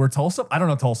 Where Tulsa? I don't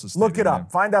know Tulsa's stadium. Look it up. name.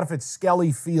 Find out if it's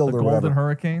Skelly Field The or whatever. Golden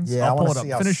Hurricanes? Yeah, I'll I pull want it to up.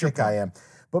 see how Finish your sick I point. am.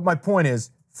 But my point is,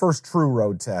 first true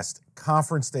road test,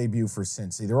 conference debut for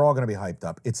Cincy. They're all going to be hyped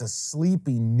up. It's a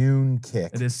sleepy noon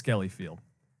kick. It is Skelly Field.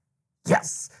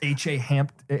 Yes.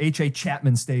 H.A.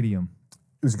 Chapman Stadium.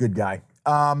 He was a good guy.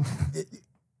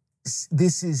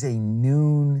 This is a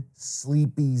noon,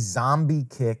 sleepy zombie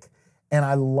kick, and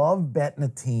I love betting a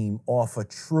team off a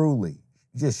truly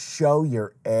just show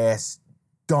your ass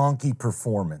donkey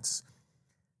performance.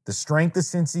 The strength of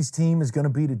Cincy's team is going to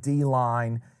be the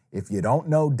D-line. If you don't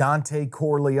know Dante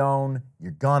Corleone,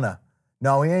 you're gonna.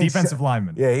 No, he ain't. Defensive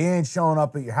lineman. Yeah, he ain't showing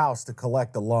up at your house to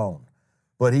collect a loan.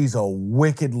 But he's a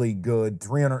wickedly good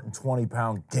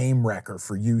 320-pound game wrecker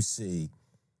for UC.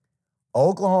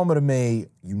 Oklahoma, to me,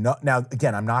 now,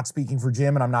 again, I'm not speaking for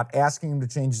Jim, and I'm not asking him to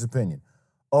change his opinion.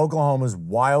 Oklahoma's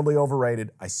wildly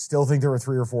overrated. I still think they're a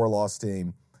 3 or 4 loss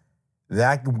team.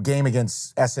 That game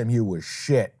against SMU was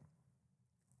shit.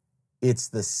 It's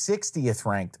the 60th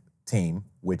ranked team,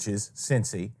 which is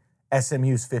Cincy.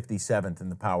 SMU's 57th in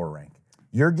the power rank.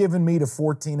 You're giving me the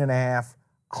 14.5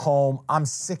 home. I'm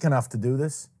sick enough to do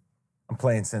this. I'm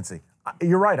playing Cincy.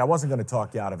 You're right. I wasn't going to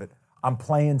talk you out of it. I'm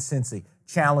playing Cincy.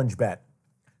 Challenge bet.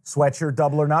 Sweatshirt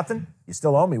double or nothing. You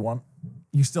still owe me one.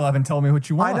 You still haven't told me what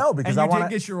you want. I know, because and I you wanna-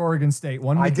 did get your Oregon State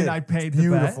one. I Nick did. and I paid It's the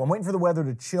bet. beautiful. I'm waiting for the weather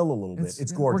to chill a little bit.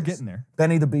 It's gorgeous. We're getting there.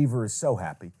 Benny the Beaver is so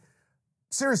happy.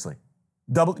 Seriously.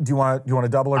 Double. Do you want a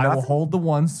double or I nothing? will hold the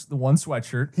one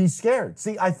sweatshirt. He's scared.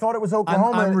 See, I thought it was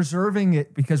Oklahoma. I'm reserving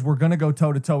it because we're going to go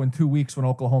toe-to-toe in 2 weeks when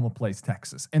Oklahoma plays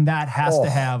Texas. And that has to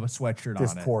have a sweatshirt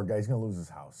This on it. poor guy, he's going to lose his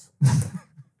house.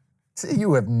 See,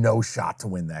 you have no shot to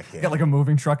win that game. Get like a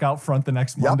moving truck out front the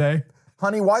next Monday.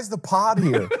 Honey, why's the pod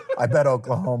here? I bet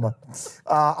Oklahoma.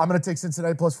 I'm going to take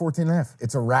Cincinnati plus 14.5.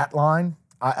 It's a rat line.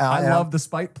 I love the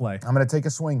spite play. I'm going to take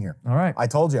a swing here. All right. I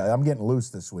told you, I'm getting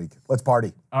loose this week. Let's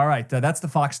party. All right. That's the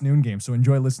Fox Noon game. So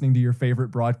enjoy listening to your favorite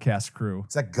broadcast crew.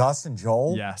 Is that Gus and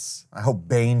Joel? Yes. I hope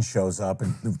Bane shows up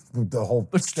and the whole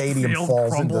The stadium field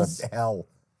falls crumbles. into hell.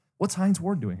 What's Heinz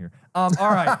Ward doing here? All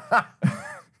right.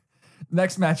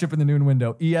 Next matchup in the noon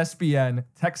window, ESPN,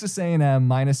 Texas A&M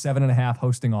minus 7.5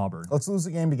 hosting Auburn. Let's lose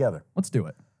the game together. Let's do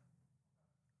it.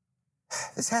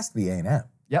 This has to be A&M.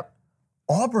 Yep.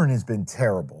 Auburn has been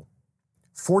terrible.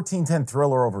 14-10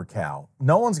 thriller over Cal.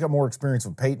 No one's got more experience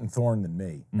with Peyton Thorne than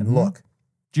me. And look,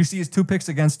 Did you see his 2 picks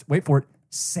against, wait for it,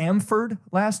 Samford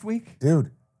last week?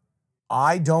 dude,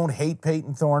 I don't hate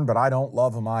Peyton Thorne, but I don't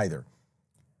love him either.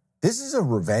 This is a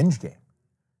revenge game.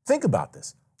 Think about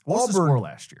this. What was the score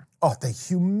last year? Oh, they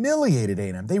humiliated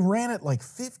A&M. They ran it like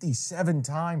 57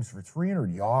 times for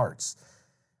 300 yards.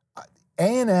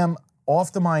 A&M,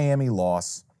 off the Miami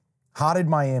loss, how did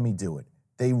Miami do it?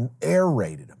 They air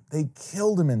raided him. They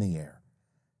killed him in the air.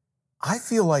 I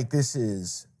feel like this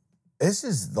is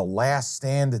the last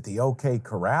stand at the OK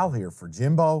Corral here for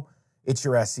Jimbo. It's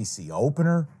your SEC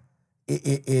opener.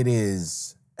 It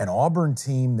is an Auburn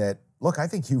team that, look, I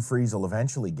think Hugh Freeze will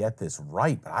eventually get this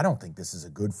right, but I don't think this is a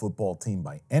good football team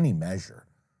by any measure.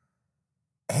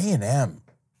 A&M,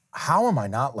 how am I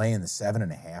not laying the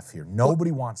 7.5 here?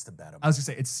 Nobody wants to bet them. I was going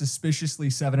to say, it's suspiciously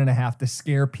 7.5 to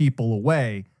scare people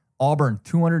away. Auburn,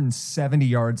 270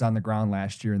 yards on the ground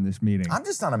last year in this meeting. I'm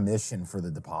just on a mission for the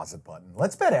deposit button.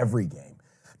 Let's bet every game.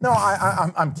 No,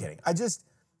 I'm kidding.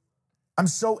 I'm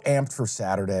so amped for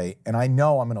Saturday, and I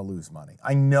know I'm going to lose money.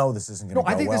 I know this isn't going to go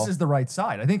well. I think this is the right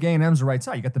side. I think A&M's the right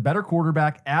side. You got the better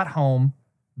quarterback at home,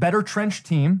 better trench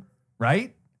team,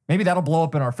 right? Maybe that'll blow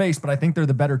up in our face, but I think they're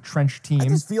the better trench team. I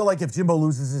just feel like if Jimbo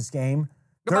loses this game,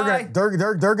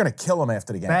 they're gonna kill him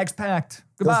after the game. Bags packed.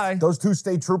 Goodbye. Those 2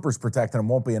 state troopers protecting him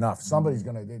won't be enough. Somebody's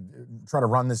gonna try to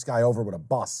run this guy over with a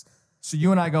bus. So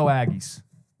you and I go Aggies.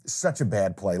 Such a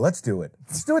bad play. Let's do it.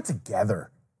 Let's do it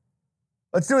together.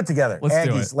 Let's do it together. Let's Aggies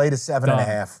do it. lay to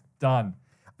 7.5. Done.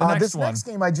 This next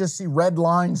game, I just see red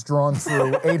lines drawn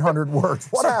through 800 words.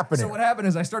 What happened? So what happened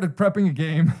is I started prepping a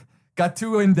game, got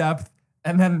too in depth,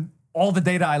 and then all the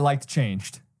data I liked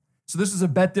changed. So this is a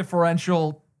bet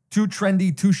differential, too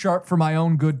trendy, too sharp for my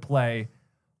own good play.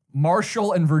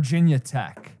 Marshall and Virginia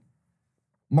Tech.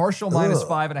 Marshall minus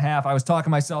 5.5. I was talking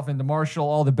myself into Marshall.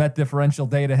 All the bet differential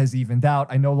data has evened out.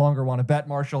 I no longer want to bet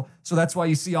Marshall. So that's why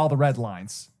you see all the red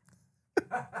lines.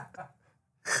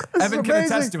 Evan can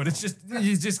attest to it. It's just,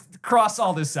 you just cross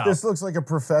all this out. This looks like a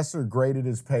professor graded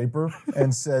his paper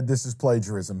and said, this is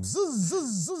plagiarism.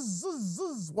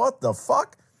 What the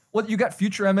fuck? Well, you got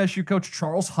future MSU coach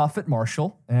Charles Huff at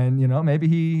Marshall. And, maybe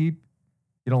you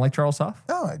don't like Charles Huff?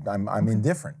 No, I'm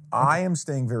indifferent. I am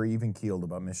staying very even-keeled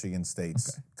about Michigan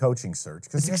State's coaching search.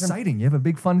 It's exciting. You have a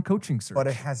big, fun coaching search. But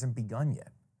it hasn't begun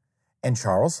yet. And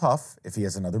Charles Huff, if he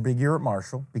has another big year at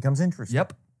Marshall, becomes interesting.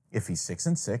 Yep. If he's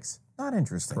 6-6, not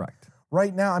interesting. Correct.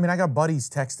 Right now, I got buddies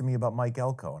texting me about Mike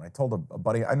Elko, and I told a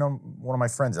buddy, I know one of my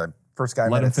friends, first guy I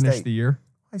met Let him at finish State. the year.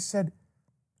 I said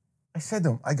to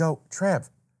him, I go, Trev,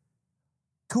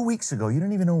 2 weeks ago, you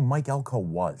didn't even know who Mike Elko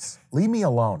was. Leave me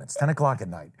alone. It's 10 o'clock at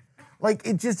night. Like,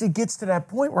 it gets to that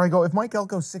point where I go, if Mike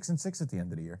Elko's 6-6 at the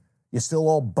end of the year, you still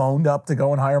all boned up to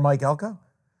go and hire Mike Elko?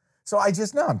 So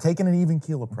I'm taking an even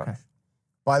keel approach. Okay.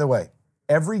 By the way,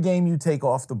 every game you take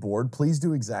off the board, please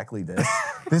do exactly this.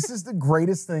 This is the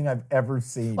greatest thing I've ever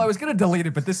seen. Well, I was going to delete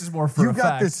it, but this is more for a fact. You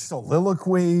got this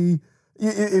soliloquy,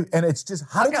 and it's just,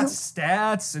 I got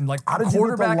stats and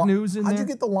quarterback news in there. How'd you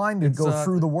get the line to go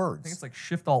through the words? I think it's like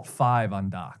Shift-Alt-5 on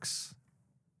docs.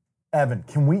 Evan,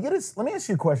 can we let me ask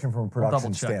you a question from a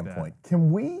production standpoint.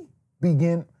 Can we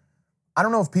begin, I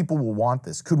don't know if people will want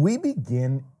this, could we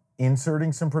begin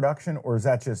inserting some production, or is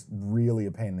that just really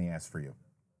a pain in the ass for you?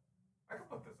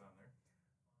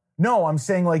 No, I'm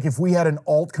saying like if we had an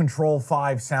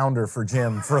Alt-Control-5 sounder for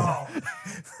Jim for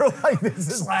like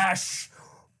this slash,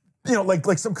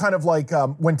 like some kind of like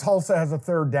when Tulsa has a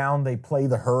third down, they play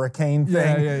the hurricane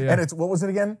thing. Yeah. And it's, what was it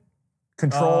again?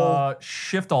 Control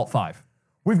Shift-Alt-5.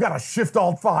 We've got a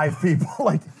Shift-Alt-5 people.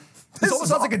 Like this almost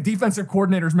sounds like a defensive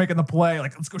coordinator's making the play.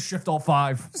 Like, let's go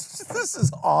Shift-Alt-5. This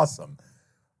is awesome.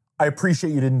 I appreciate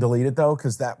you didn't delete it, though,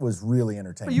 because that was really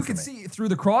entertaining. But you can see through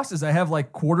the crosses, I have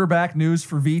like quarterback news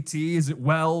for VT. Is it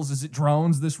Wells? Is it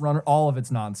Drones? This runner? All of it's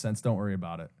nonsense. Don't worry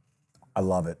about it. I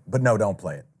love it. But no, don't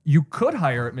play it. You could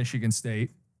hire at Michigan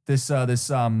State. This guy's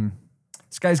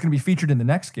going to be featured in the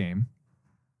next game.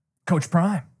 Coach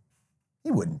Prime.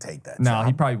 He wouldn't take that No, job.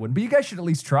 he probably wouldn't. But you guys should at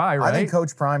least try, right? I think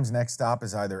Coach Prime's next stop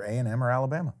is either A&M or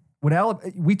Alabama.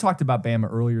 We talked about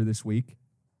Bama earlier this week.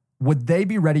 Would they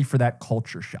be ready for that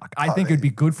culture shock? I think it'd be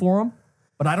good for them,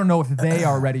 but I don't know if they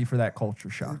are ready for that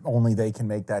culture shock. Only they can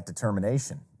make that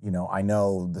determination. I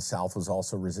know the South was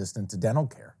also resistant to dental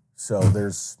care, so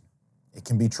it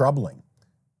can be troubling.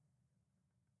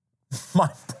 My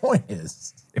point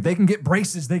is, if they can get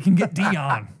braces, they can get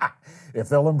Dion. If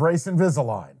they'll embrace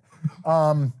Invisalign.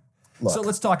 Look, so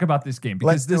let's talk about this game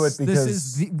because this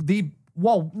is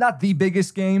not the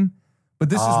biggest game. But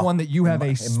this is one that you have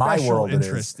a special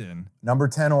interest in. Number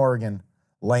 10, Oregon,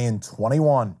 laying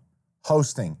 21,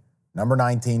 hosting number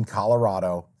 19,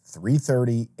 Colorado,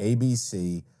 3:30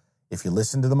 ABC. If you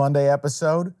listen to the Monday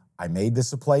episode, I made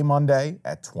this a play Monday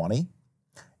at 20.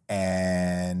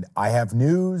 And I have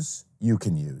news you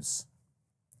can use.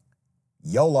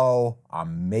 YOLO,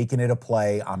 I'm making it a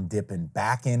play. I'm dipping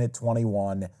back in at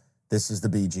 21. This is the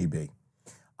BGB.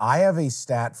 I have a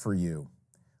stat for you.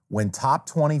 When top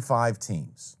 25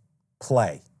 teams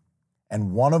play,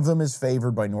 and one of them is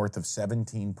favored by north of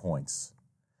 17 points,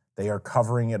 they are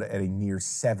covering it at a near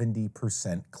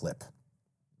 70% clip.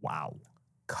 Wow.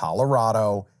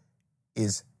 Colorado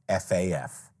is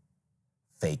FAF.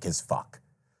 Fake as fuck.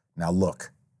 Now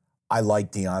look, I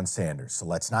like Deion Sanders, so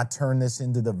let's not turn this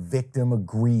into the victim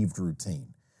aggrieved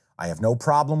routine. I have no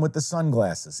problem with the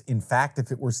sunglasses. In fact,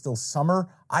 if it were still summer,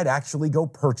 I'd actually go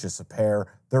purchase a pair.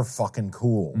 They're fucking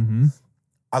cool. Mm-hmm.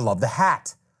 I love the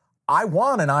hat. I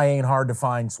want an I Ain't Hard to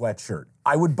Find sweatshirt.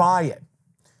 I would buy it.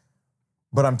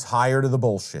 But I'm tired of the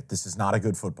bullshit. This is not a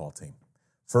good football team.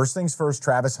 First things first,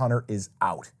 Travis Hunter is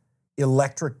out.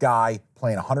 Electric guy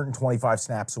playing 125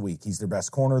 snaps a week. He's their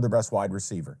best corner, their best wide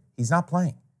receiver. He's not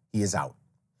playing. He is out.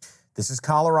 This is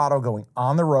Colorado going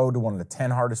on the road to one of the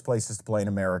 10 hardest places to play in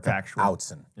America,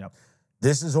 Outson. Yep.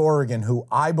 This is Oregon, who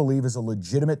I believe is a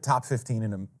legitimate top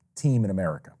 15 team in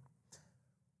America.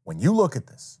 When you look at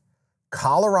this,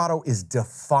 Colorado is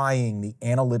defying the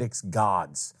analytics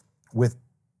gods with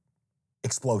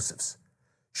explosives.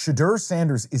 Shedeur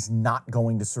Sanders is not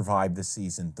going to survive this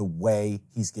season the way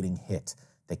he's getting hit.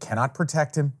 They cannot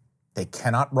protect him. They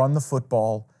cannot run the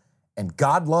football. And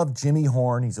God love Jimmy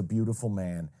Horn. He's a beautiful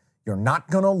man. You're not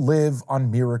going to live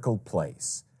on miracle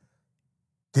plays.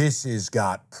 This has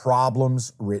got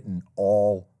problems written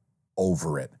all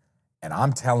over it. And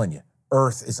I'm telling you,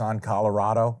 Earth is on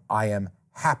Colorado. I am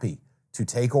happy to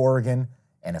take Oregon.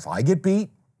 And if I get beat,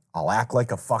 I'll act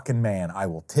like a fucking man. I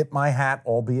will tip my hat,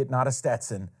 albeit not a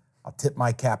Stetson. I'll tip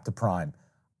my cap to Prime.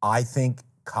 I think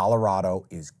Colorado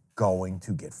is going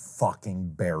to get fucking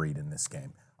buried in this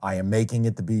game. I am making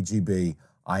it the BGB.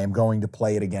 I am going to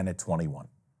play it again at 21.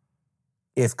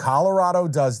 If Colorado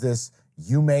does this,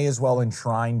 you may as well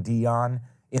enshrine Deion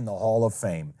in the Hall of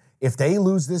Fame. If they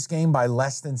lose this game by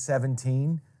less than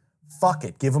 17, fuck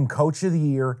it. Give them Coach of the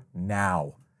Year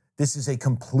now. This is a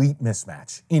complete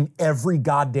mismatch in every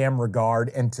goddamn regard.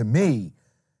 And to me,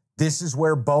 this is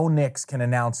where Bo Nix can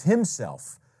announce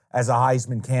himself as a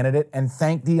Heisman candidate and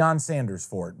thank Deion Sanders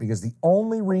for it, because the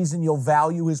only reason you'll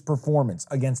value his performance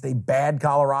against a bad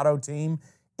Colorado team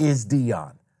is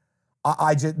Deion.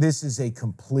 This is a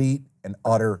complete and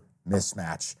utter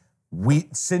mismatch.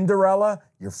 Cinderella,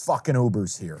 your fucking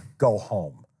Uber's here. Go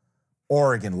home.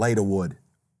 Oregon, lay to wood.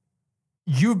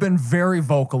 You've been very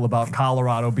vocal about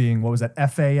Colorado being, what was that,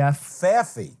 FAF?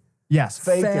 Faffy. Yes,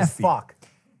 Fake Faffy. as fuck.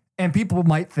 And people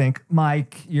might think,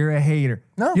 Mike, you're a hater.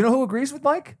 No. You know who agrees with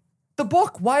Mike? The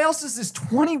book. Why else is this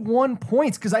 21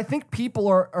 points? Because I think people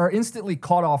are instantly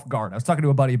caught off guard. I was talking to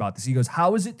a buddy about this. He goes,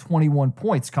 how is it 21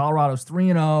 points? Colorado's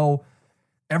 3-0.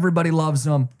 Everybody loves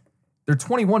them. They're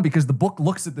 21 because the book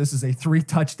looks at this as a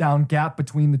 3-touchdown gap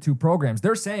between the two programs.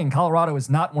 They're saying Colorado is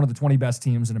not one of the 20 best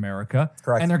teams in America.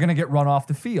 Correct. And they're going to get run off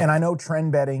the field. And I know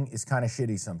trend betting is kind of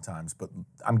shitty sometimes, but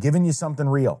I'm giving you something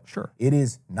real. Sure. It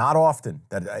is not often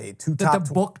that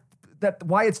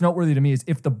why it's noteworthy to me is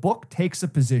if the book takes a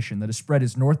position that a spread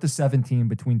is north of 17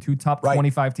 between two top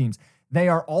 25 teams, they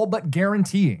are all but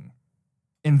guaranteeing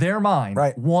in their mind,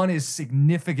 one is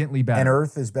significantly better. And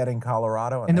Earth is betting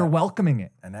Colorado. And they're welcoming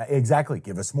it. And exactly.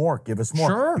 Give us more. Give us more.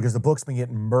 Sure. Because the book's been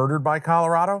getting murdered by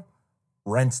Colorado.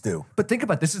 Rents due. But think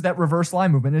about it, this is that reverse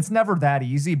line movement. It's never that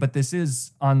easy, but this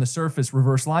is on the surface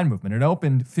reverse line movement. It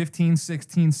opened 15,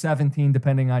 16, 17,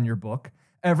 depending on your book.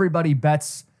 Everybody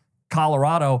bets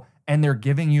Colorado and they're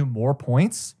giving you more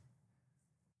points.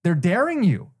 They're daring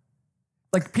you.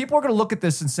 Like, people are going to look at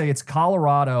this and say, it's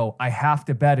Colorado, I have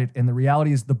to bet it. And the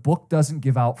reality is the book doesn't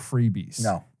give out freebies.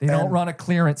 No. They don't run a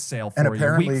clearance sale for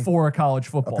you. Week 4 of college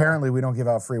football. Apparently, we don't give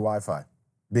out free Wi-Fi.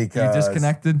 Because you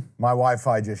disconnected? My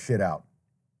Wi-Fi just shit out.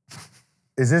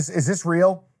 Is this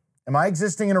real? Am I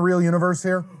existing in a real universe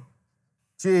here?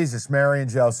 Jesus, Mary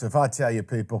and Joseph, I tell you,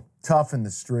 people, tough in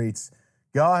the streets.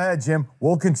 Go ahead, Jim.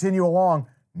 We'll continue along.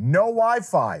 No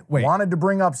Wi-Fi. Wait. Wanted to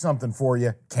bring up something for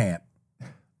you. Can't.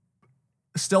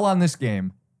 Still on this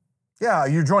game. Yeah,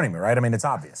 you're joining me, right? I mean, it's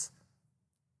obvious.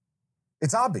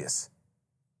 It's obvious.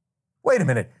 Wait a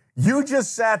minute. You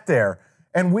just sat there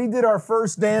and we did our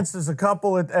first dance as a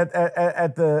couple at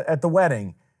the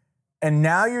wedding. And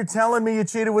now you're telling me you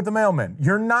cheated with the mailman.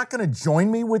 You're not going to join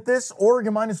me with this?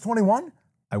 Oregon minus 21?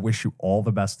 I wish you all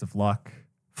the best of luck.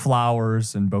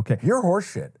 Flowers and bouquet. You're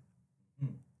horseshit.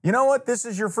 You know what? This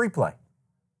is your free play.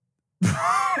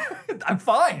 I'm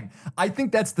fine. I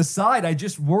think that's the side. I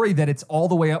just worry that it's all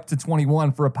the way up to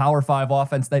 21 for a Power 5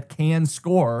 offense that can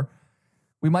score.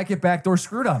 We might get backdoor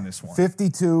screwed on this one.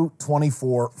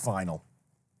 52-24 final.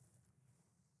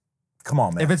 Come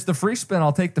on, man. If it's the free spin,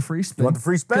 I'll take the free spin. You want the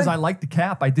free spin? Because I like the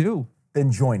cap. I do.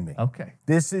 Then join me. Okay.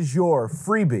 This is your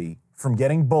freebie from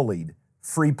getting bullied.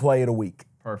 Free play of the week.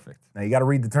 Perfect. Now, you got to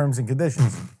read the terms and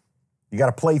conditions. You got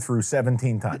to play through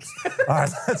 17 times. All right,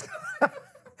 let's go.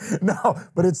 No,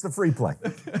 but it's the free play.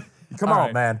 Come on,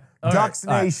 right. man. All Ducks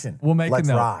right. Nation. We'll make Let's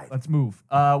a note. ride. Let's move.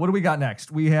 What do we got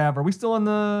next? Are we still in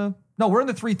the, no, we're in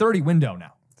the 3:30 window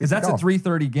now. Because that's a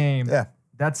 3:30 game. Yeah.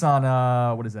 That's on,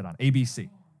 what is that on? ABC.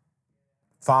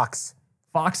 Fox.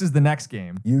 Fox is the next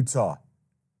game. Utah.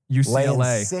 UCLA.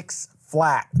 Laying 6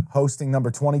 flat, hosting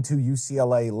number 22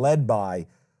 UCLA, led by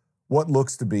what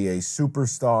looks to be a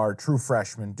superstar, true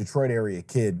freshman, Detroit area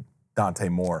kid, Dante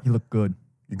Moore. He looked good.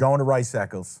 You're going to Rice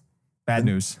Eccles. Bad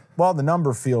news. Well, the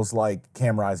number feels like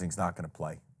Cam Rising's not going to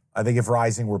play. I think if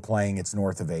Rising were playing, it's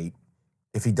north of 8.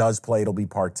 If he does play, it'll be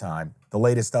part-time. The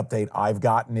latest update I've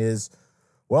gotten is,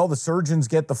 well, the surgeons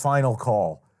get the final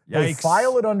call. They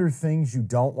file it under things you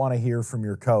don't want to hear from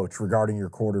your coach regarding your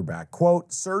quarterback.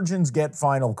 Quote, surgeons get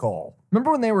final call.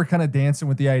 Remember when they were kind of dancing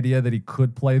with the idea that he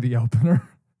could play the opener?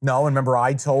 No, and remember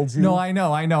I told you? No, I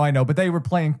know. But they were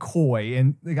playing coy,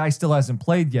 and the guy still hasn't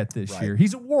played yet this year.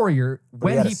 He's a warrior.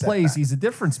 When he plays, he's a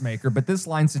difference maker, but this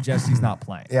line suggests he's not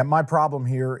playing. Yeah, my problem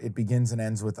here, it begins and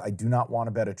ends with I do not want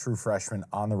to bet a true freshman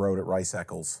on the road at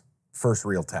Rice-Eccles. First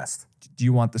real test. Do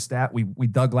you want the stat? We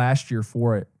dug last year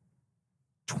for it.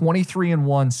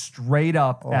 23-1 straight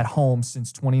up at home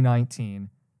since 2019.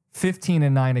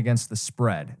 15-9 against the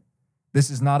spread. This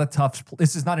is not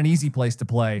an easy place to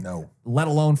play. No. Let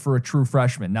alone for a true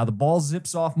freshman. Now the ball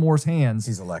zips off Moore's hands.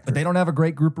 He's electric. But they don't have a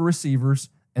great group of receivers,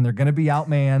 and they're going to be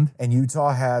outmanned. And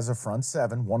Utah has a front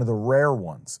seven, one of the rare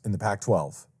ones in the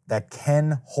Pac-12, that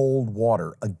can hold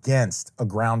water against a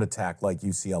ground attack like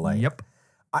UCLA. Yep.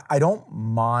 I don't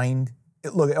mind.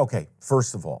 Look, okay,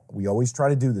 first of all, we always try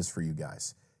to do this for you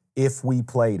guys. If we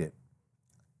played it,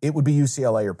 it would be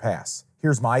UCLA or pass.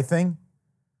 Here's my thing.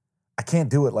 I can't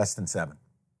do it less than 7.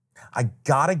 I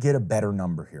got to get a better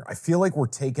number here. I feel like we're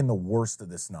taking the worst of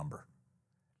this number.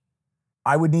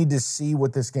 I would need to see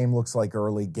what this game looks like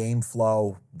early, game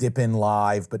flow, dip in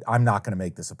live, but I'm not going to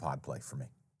make this a pod play for me.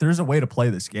 There's a way to play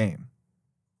this game.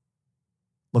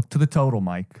 Look to the total,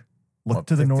 Mike. Look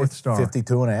to the North Star.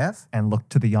 52.5? And look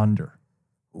to the under.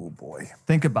 Oh, boy.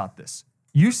 Think about this.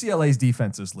 UCLA's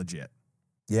defense is legit.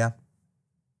 Yeah.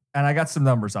 And I got some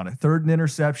numbers on it. 3rd in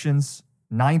interceptions,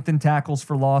 9th in tackles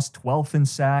for loss, 12th in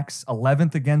sacks,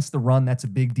 11th against the run. That's a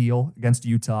big deal against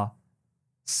Utah.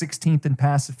 16th in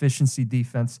pass efficiency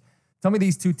defense. Tell me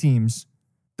these two teams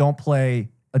don't play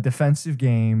a defensive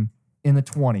game in the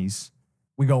 20s.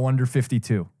 We go under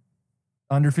 52.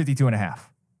 Under 52.5.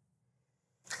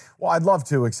 Well, I'd love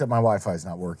to, except my Wi-Fi is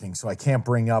not working, so I can't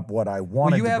bring up what I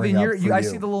wanted to bring up for you. I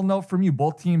see the little note from you.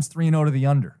 Both teams 3-0 to the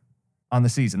under on the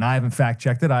season. I haven't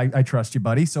fact-checked it. I trust you,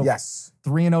 buddy. So yes.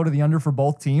 3-0 to the under for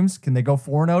both teams. Can they go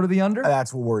 4-0 to the under?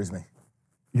 That's what worries me.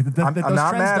 I'm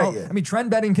not mad at you. I mean, trend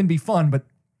betting can be fun, but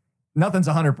nothing's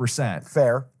 100%.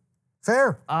 Fair.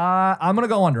 I'm going to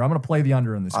go under. I'm going to play the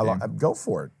under in this game. Go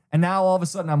for it. And now all of a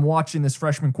sudden I'm watching this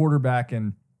freshman quarterback,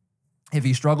 and if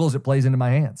he struggles, it plays into my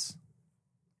hands.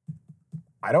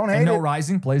 I don't hate it.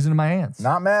 Rising plays into my hands.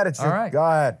 Not mad at you. All right. Go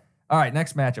ahead. All right,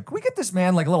 next matchup. Can we get this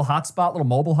man like a little hotspot, little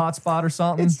mobile hotspot or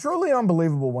something? It's truly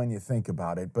unbelievable when you think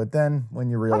about it, but then when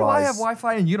you realize... How do I have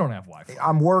Wi-Fi and you don't have Wi-Fi?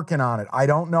 I'm working on it. I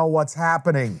don't know what's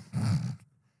happening.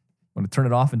 Want to turn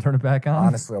it off and turn it back on?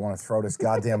 Honestly, I want to throw this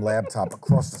goddamn laptop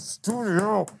across the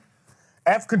studio.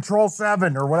 F Control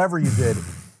 7 or whatever you did.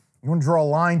 You want to draw a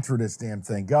line through this damn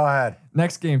thing. Go ahead.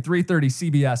 Next game, 3:30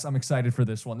 CBS. I'm excited for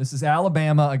this one. This is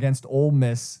Alabama against Ole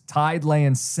Miss. Tide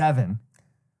laying 7.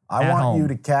 I want you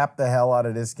to cap the hell out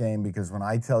of this game because when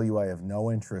I tell you I have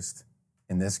no interest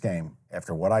in this game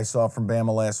after what I saw from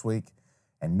Bama last week,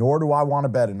 and nor do I want to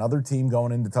bet another team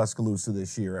going into Tuscaloosa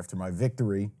this year after my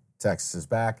victory, Texas is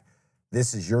back.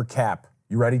 This is your cap.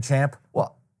 You ready, champ?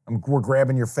 Well, we're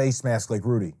grabbing your face mask like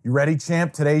Rudy. You ready,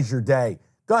 champ? Today's your day.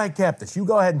 Go ahead, cap this. You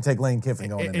go ahead and take Lane Kiffin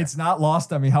going in there. It's not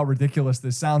lost on me how ridiculous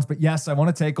this sounds, but yes, I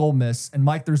want to take Ole Miss. And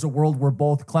Mike, there's a world where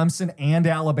both Clemson and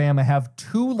Alabama have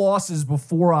 2 losses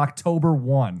before October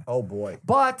 1. Oh, boy.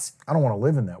 But I don't want to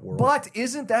live in that world. But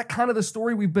isn't that kind of the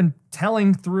story we've been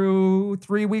telling through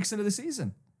 3 weeks into the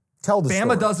season? Tell the story.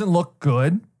 Bama doesn't look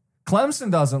good.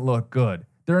 Clemson doesn't look good.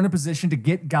 They're in a position to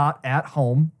get got at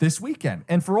home this weekend.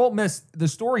 And for Ole Miss, the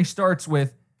story starts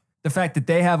with the fact that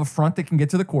they have a front that can get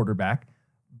to the quarterback.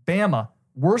 Bama,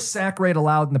 worst sack rate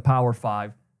allowed in the Power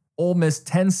 5. Ole Miss,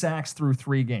 10 sacks through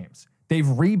 3 games. They've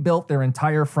rebuilt their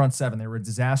entire front 7. They were a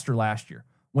disaster last year.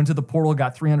 Went to the portal,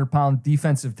 got 300-pound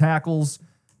defensive tackles,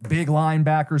 big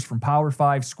linebackers from Power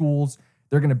 5 schools.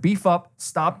 They're going to beef up,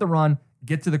 stop the run,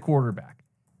 get to the quarterback.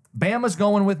 Bama's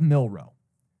going with Milroe.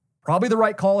 Probably the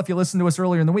right call if you listened to us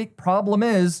earlier in the week. Problem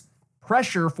is,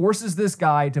 pressure forces this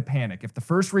guy to panic. If the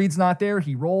first read's not there,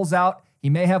 he rolls out. He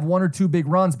may have 1 or 2 big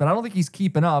runs, but I don't think he's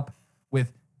keeping up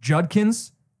with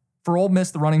Judkins for Ole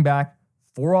Miss, the running back,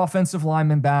 4 offensive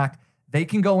linemen back. They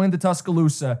can go into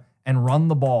Tuscaloosa and run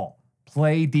the ball,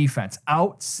 play defense,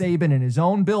 out Saban in his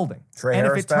own building. Trey and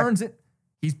Harris if it turns it,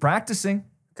 he's practicing.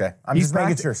 Okay, I'm just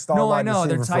making sure. No, I know.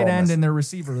 They're tight end and they're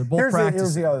receiver. They're both practicing.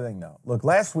 Here's the other thing, though. Look,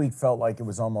 last week felt like it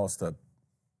was almost a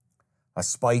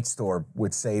spite store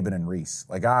with Saban and Reese.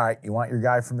 Like, all right, you want your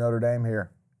guy from Notre Dame here?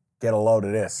 Get a load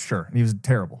of this. Sure, and he was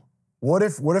terrible. What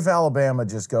if Alabama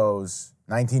just goes,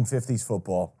 1950s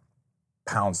football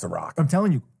pounds the rock. I'm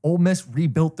telling you, Ole Miss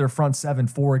rebuilt their front seven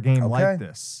for a game like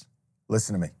this.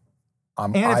 Listen to me.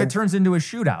 And if it turns into a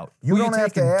shootout, you don't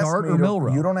have to ask Dart me or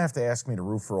Milroe? You don't have to ask me to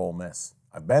root for Ole Miss.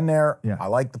 I've been there. Yeah. I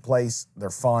like the place. They're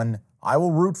fun. I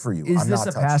will root for you. Is this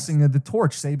a passing of the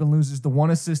torch? Saban loses to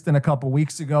one assistant a couple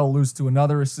weeks ago, lose to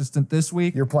another assistant this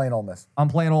week. You're playing Ole Miss. I'm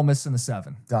playing Ole Miss in the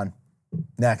 7. Done.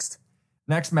 Next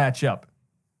Matchup.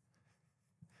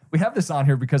 We have this on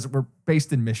here because we're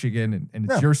based in Michigan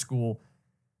and it's your school.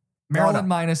 Maryland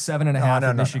minus 7.5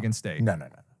 at Michigan State. No.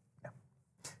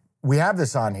 We have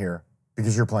this on here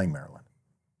because you're playing Maryland.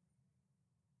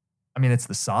 I mean, it's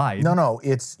the side. No,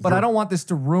 But I don't want this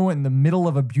to ruin the middle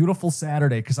of a beautiful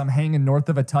Saturday because I'm hanging north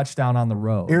of a touchdown on the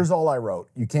road. Here's all I wrote.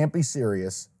 You can't be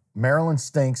serious. Maryland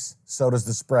stinks, so does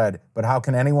the spread. But how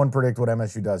can anyone predict what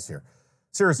MSU does here?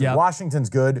 Seriously, Washington's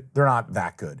good. They're not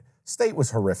that good. State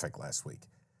was horrific last week.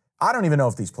 I don't even know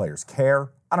if these players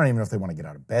care. I don't even know if they want to get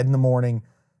out of bed in the morning.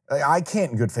 I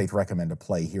can't in good faith recommend a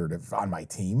play here on my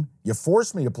team. You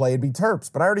force me to play, it'd be Terps.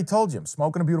 But I already told you, I'm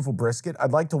smoking a beautiful brisket.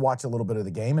 I'd like to watch a little bit of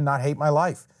the game and not hate my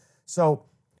life. So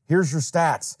here's your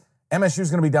stats.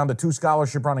 MSU's going to be down to 2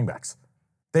 scholarship running backs.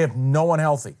 They have no one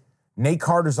healthy. Nate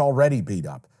Carter's already beat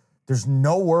up. There's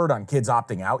no word on kids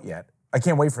opting out yet. I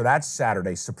can't wait for that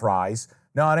Saturday surprise.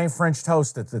 No, it ain't French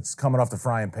toast that's coming off the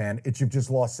frying pan. It's you've just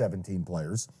lost 17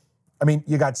 players. I mean,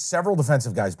 you got several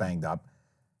defensive guys banged up.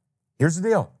 Here's the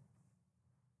deal.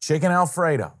 Chicken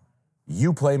Alfredo.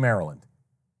 You play Maryland.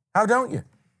 How don't you?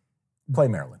 Play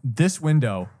Maryland. This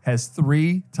window has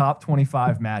 3 top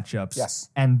 25 matchups. Yes.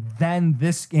 And then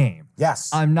this game.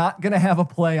 Yes. I'm not going to have a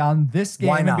play on this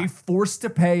game and be forced to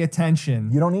pay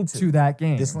attention you don't need to that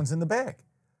game. This one's in the bag.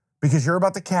 Because you're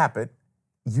about to cap it.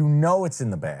 You know it's in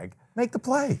the bag. Make the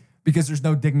play. Because there's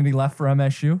no dignity left for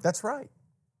MSU? That's right.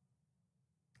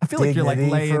 I feel like you're like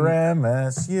laying for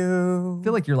MSU. I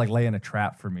feel like you're like laying a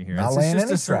trap for me here. Not It's laying just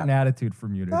any a certain trap. attitude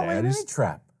from you today. Not laying any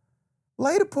trap.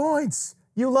 Lay the points.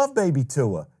 You love Baby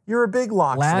Tua. You're a big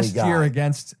Loxley Last guy. year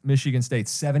against Michigan State,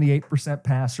 78%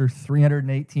 passer,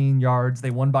 318 yards. They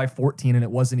won by 14, and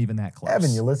it wasn't even that close.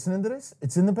 Evan, you listening to this?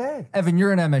 It's in the bag. Evan,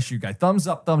 you're an MSU guy. Thumbs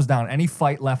up, thumbs down. Any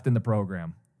fight left in the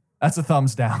program? That's a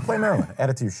thumbs down. Play Maryland.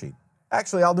 Add it to your sheet.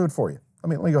 Actually, I'll do it for you.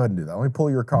 Let me go ahead and do that. Let me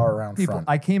pull your car around front.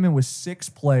 I came in with 6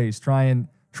 plays trying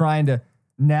to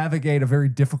navigate a very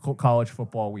difficult college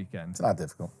football weekend. It's not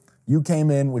difficult. You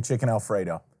came in with Chicken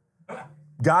Alfredo.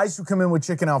 Guys who come in with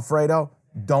Chicken Alfredo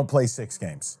don't play 6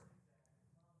 games.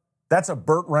 That's a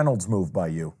Burt Reynolds move by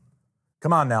you.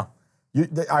 Come on now. I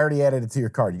already added it to your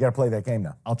card. You got to play that game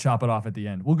now. I'll chop it off at the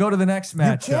end. We'll go to the next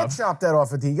matchup. You can't chop that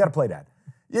off at the end. You got to play that.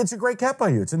 It's a great cap by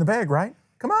you. It's in the bag, right?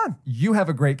 Come on. You have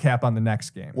a great cap on the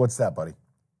next game. What's that, buddy?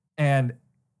 And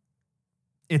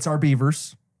it's our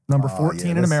Beavers, number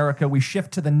 14 in America. We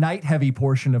shift to the night heavy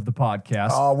portion of the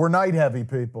podcast. Oh, we're night heavy,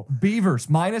 people. Beavers,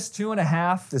 minus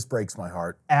 2.5. This breaks my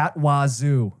heart. At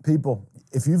Wazoo. People,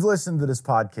 if you've listened to this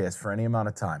podcast for any amount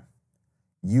of time,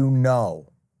 you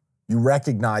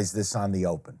recognize this on the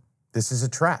open. This is a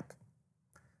trap.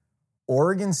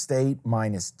 Oregon State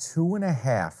minus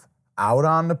 2.5 out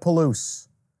on the Palouse.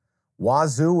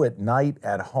 Wazoo at night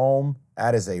at home.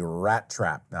 That is a rat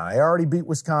trap. Now, they already beat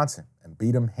Wisconsin and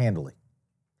beat them handily.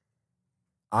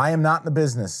 I am not in the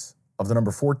business of the number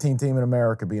 14 team in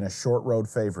America being a short road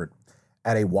favorite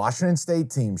at a Washington State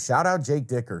team. Shout out Jake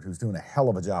Dickert, who's doing a hell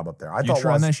of a job up there. Future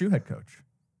MSU head coach.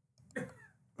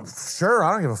 Sure,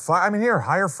 I don't give a fuck. I mean, here,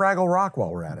 hire Fraggle Rock while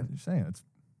we're at it. You're saying it's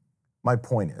My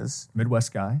point is,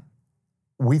 Midwest guy.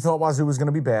 we thought Wazoo was going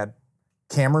to be bad.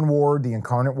 Cameron Ward, the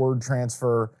Incarnate Word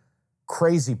transfer,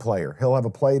 crazy player. He'll have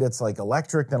a play that's like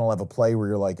electric, then he'll have a play where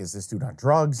you're like, is this dude on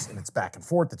drugs? And it's back and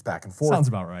forth, it's back and forth. Sounds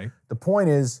about right. The point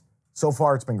is, so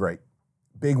far it's been great.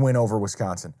 Big win over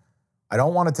Wisconsin. I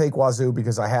don't want to take Wazoo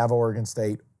because I have Oregon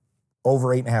State over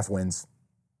 8.5 wins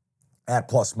at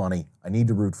plus money. I need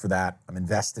to root for that. I'm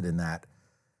invested in that.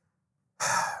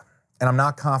 And I'm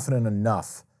not confident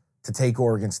enough to take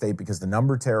Oregon State because the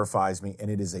number terrifies me and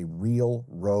it is a real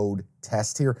road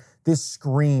test here. This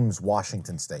screams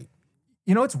Washington State.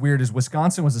 You know what's weird is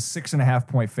Wisconsin was a 6.5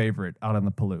 point favorite out on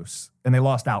the Palouse, and they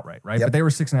lost outright, right? Yep. But they were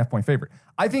 6.5 point favorite.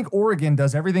 I think Oregon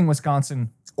does everything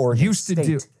Wisconsin used to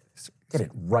do. Get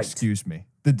it right. Excuse me.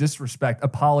 The disrespect.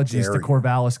 Apologies Dare to you.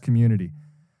 Corvallis community.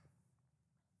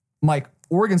 Mike,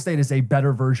 Oregon State is a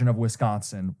better version of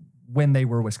Wisconsin when they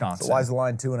were Wisconsin. So why is the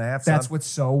line 2.5? That's what's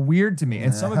so weird to me.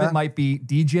 And some of it might be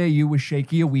DJU was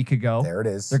shaky a week ago. There it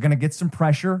is. They're going to get some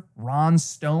pressure. Ron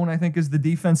Stone, I think, is the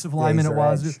defensive lineman he's at their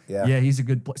Wazoo. edge. Yeah. He's a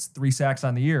good 3 sacks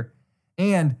on the year.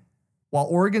 And while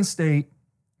Oregon State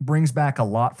brings back a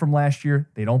lot from last year.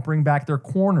 They don't bring back their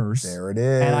corners. There it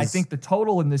is. And I think the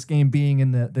total in this game being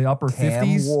in the upper Cam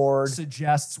 50s Ward.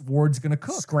 suggests Ward's going to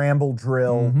cook. Scramble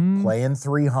drill, playing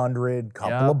 300,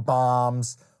 couple of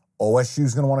bombs.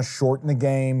 OSU's going to want to shorten the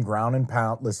game, ground and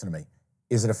pound. Listen to me.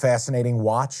 Is it a fascinating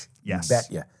watch? Yes. You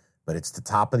bet you. But it's the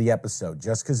top of the episode.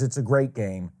 Just because it's a great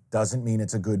game doesn't mean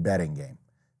it's a good betting game.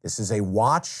 This is a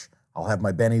watch. I'll have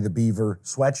my Benny the Beaver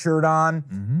sweatshirt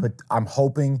on, but I'm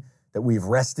hoping that we've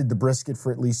rested the brisket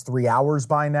for at least 3 hours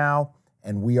by now,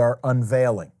 and we are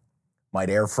unveiling. Might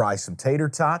air fry some tater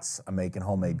tots. I'm making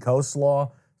homemade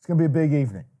coleslaw. It's going to be a big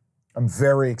evening. I'm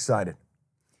very excited.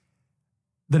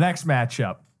 The next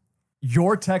matchup,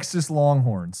 your Texas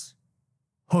Longhorns,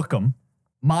 hook 'em,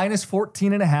 minus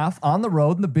 14.5 on the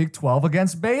road in the Big 12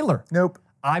 against Baylor. Nope.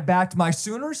 I backed my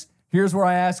Sooners. Here's where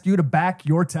I ask you to back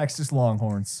your Texas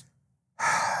Longhorns.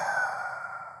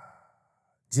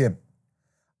 Jim,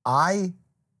 I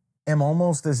am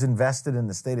almost as invested in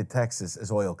the state of Texas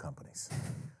as oil companies.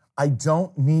 I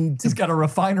don't need to. He's got a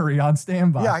refinery on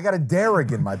standby. Yeah, I got a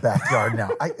Derrick in my backyard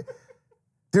now.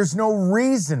 There's no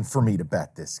reason for me to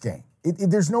bet this game.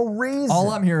 There's no reason. All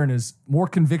I'm hearing is more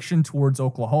conviction towards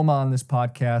Oklahoma on this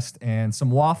podcast and some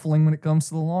waffling when it comes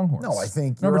to the Longhorns. No, I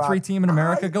think number you're 3 team in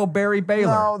America. Go bury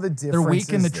Baylor. No, the difference They're weak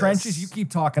in is the this. trenches. You keep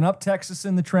talking up Texas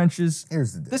in the trenches.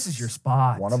 Here's the difference. This is your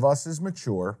spot. One of us is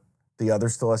mature. The other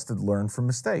still has to learn from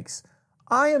mistakes.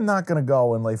 I am not going to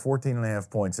go and lay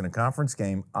 14.5 points in a conference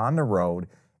game on the road,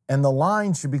 and the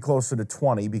line should be closer to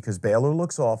 20 because Baylor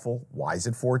looks awful. Why is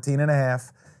it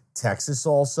 14.5? Texas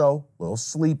also, a little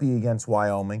sleepy against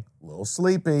Wyoming. A little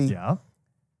sleepy. Yeah.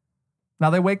 Now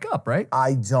they wake up, right?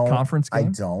 Conference game?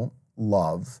 I don't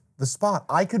love the spot.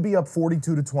 I could be up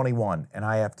 42-21, and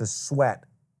I have to sweat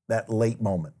that late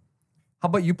moment. How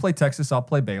about you play Texas? I'll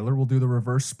play Baylor. We'll do the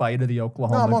reverse spite of the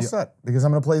Oklahoma. No, I'm all set because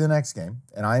I'm going to play the next game,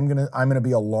 and I'm gonna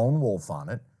be a lone wolf on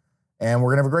it, and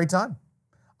we're gonna have a great time.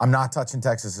 I'm not touching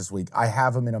Texas this week. I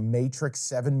have them in a matrix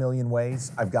 7 million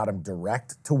ways. I've got them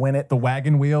direct to win it. The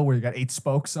wagon wheel where you got 8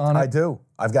 spokes on it. I do.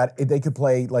 They could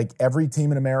play like every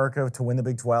team in America to win the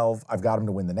Big 12. I've got them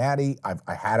to win the Natty.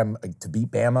 I had them to beat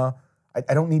Bama.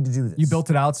 I don't need to do this. You built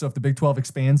it out so if the Big 12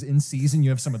 expands in season, you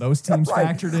have some of those teams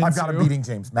factored in. I've got them beating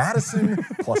James Madison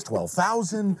plus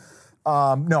 12,000.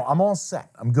 No, I'm all set.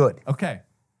 I'm good. Okay.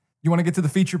 You want to get to the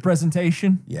feature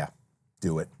presentation? Yeah,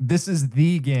 do it. This is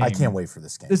the game. I can't wait for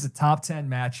this game. This is a top 10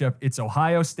 matchup. It's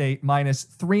Ohio State minus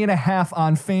 3.5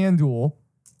 on FanDuel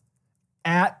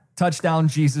at touchdown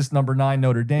Jesus number 9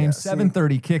 Notre Dame.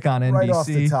 7:30 kick on NBC. Right off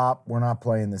the top, we're not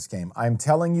playing this game. I'm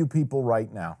telling you people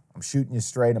right now, I'm shooting you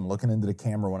straight. I'm looking into the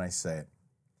camera when I say it.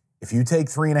 If you take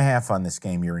 3.5 on this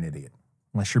game, you're an idiot.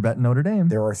 Unless you're betting Notre Dame.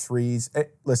 There are threes.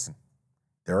 Listen,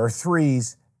 there are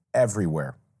threes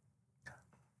everywhere.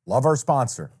 Love our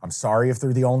sponsor. I'm sorry if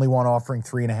they're the only one offering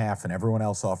 3.5 and everyone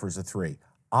else offers a 3.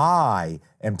 I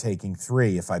am taking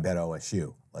 3 if I bet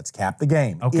OSU. Let's cap the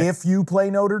game. Okay. If you play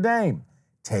Notre Dame,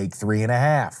 take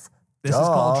 3.5. This is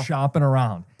called shopping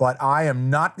around. But I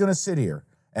am not going to sit here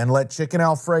and let Chicken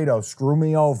Alfredo screw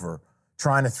me over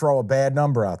trying to throw a bad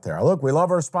number out there. Look, we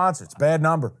love our sponsor. It's a bad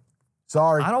number.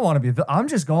 Sorry. I don't want to be. I'm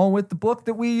just going with the book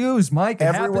that we use, Mike.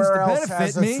 It Everywhere happens else to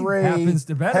has benefit a me. 3. Happens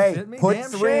to benefit me. Put Damn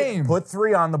 3, shame. Put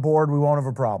 3 on the board. We won't have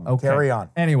a problem. Okay. Carry on.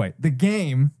 Anyway, the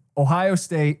game, Ohio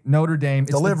State, Notre Dame.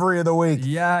 It's Delivery of the week.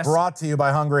 Yes. Brought to you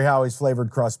by Hungry Howie's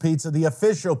Flavored Crust Pizza, the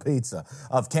official pizza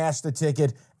of Cash the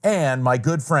Ticket and my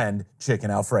good friend, Chicken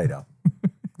Alfredo.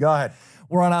 Go ahead.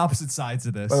 We're on opposite sides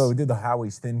of this. By the way, we did the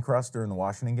Howie's Thin Crust during the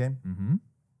Washington game. Mm-hmm.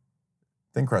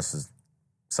 Thin Crust is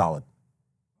solid.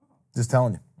 Just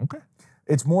telling you. Okay.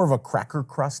 It's more of a cracker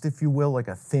crust, if you will, like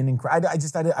a thin and I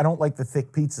don't like the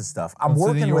thick pizza stuff. I'm Well, it's the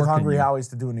working New with York in Hungry you. Howie's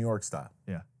to do a New York style.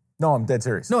 Yeah. No, I'm dead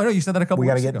serious. No, you said that a couple We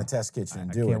got to weeks get ago. in the test kitchen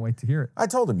and I do it. can't wait to hear it. I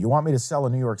told him, you want me to sell a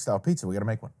New York style pizza? We got to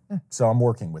make one. So I'm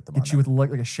working with them on Get you with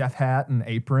like a chef hat and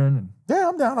apron and Yeah,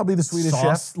 I'm down. I'll be the Swedish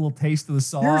sauce, chef. a little taste of the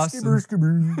sauce.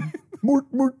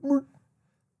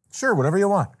 Sure, whatever you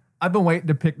want. I've been waiting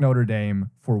to pick Notre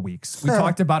Dame for weeks. We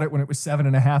talked about it when it was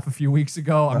 7.5 a few weeks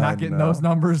ago. I'm not getting those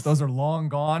numbers. Those are long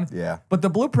gone. Yeah. But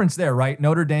the blueprint's there, right?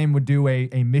 Notre Dame would do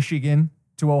a Michigan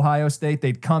to Ohio State.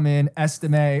 They'd come in,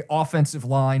 Estime, offensive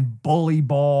line, bully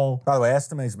ball. By the way,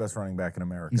 Estime's the best running back in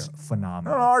America. He's I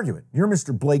phenomenal. don't argue it. You're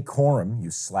Mr. Blake Corum, you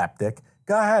slapdick.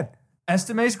 Go ahead.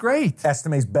 Estime's great.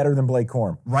 Estime's better than Blake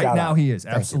Corum. Right Shout now out. he is.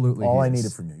 Thank you. Absolutely All he I is.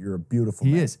 needed from you. You're a beautiful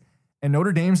He man. is. And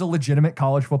Notre Dame's a legitimate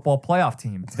college football playoff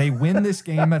team. They win this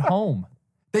game at home.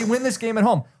 They win this game at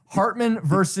home. Hartman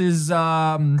versus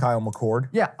Kyle McCord.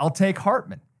 yeah, I'll take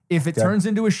Hartman. If it turns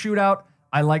into a shootout,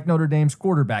 I like Notre Dame's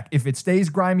quarterback. If it stays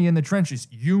grimy in the trenches,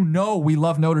 we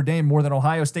love Notre Dame more than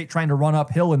Ohio State trying to run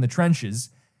uphill in the trenches.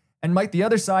 And Mike, the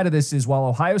other side of this is while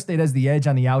Ohio State has the edge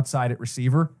on the outside at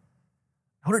receiver,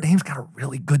 Notre Dame's got a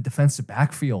really good defensive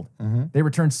backfield. They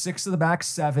returned 6 of the back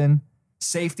 7,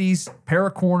 safeties, pair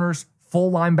of corners,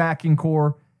 full linebacking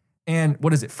core, and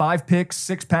 5 picks,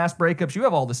 6 pass breakups. You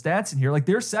have all the stats in here. Like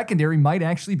their secondary might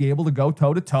actually be able to go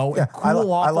toe-to-toe and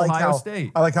cool off Ohio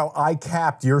State. I like how I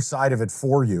capped your side of it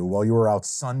for you while you were out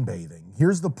sunbathing.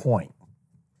 Here's the point.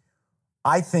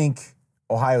 I think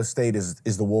Ohio State is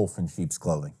the wolf in sheep's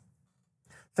clothing.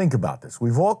 Think about this.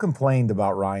 We've all complained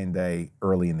about Ryan Day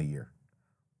early in the year.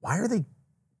 Why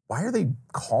are they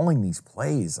calling these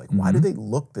plays? Like, why do they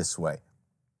look this way?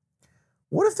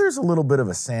 What if there's a little bit of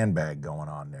a sandbag going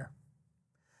on there?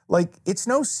 Like, it's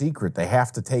no secret they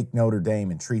have to take Notre Dame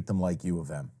and treat them like U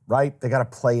of M, right? They got to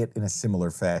play it in a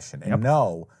similar fashion. And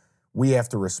no, we have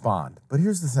to respond. But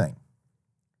here's the thing.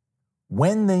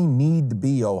 When they need to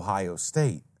be Ohio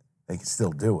State, they can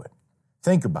still do it.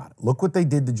 Think about it. Look what they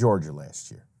did to Georgia last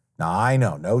year. Now, I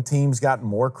know no team's gotten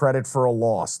more credit for a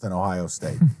loss than Ohio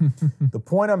State. The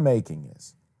point I'm making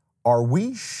is, are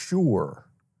we sure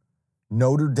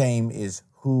Notre Dame is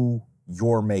who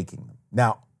you're making them?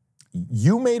 Now,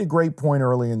 you made a great point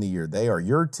early in the year. They are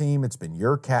your team. It's been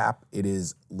your cap. It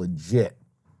is legit.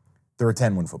 They're a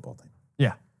 10-win football team.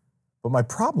 Yeah. But my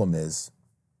problem is,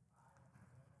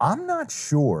 I'm not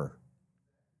sure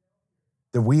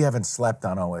that we haven't slept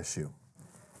on OSU.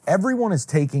 Everyone is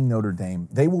taking Notre Dame.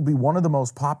 They will be one of the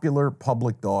most popular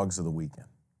public dogs of the weekend.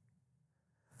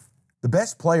 The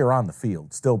best player on the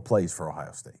field still plays for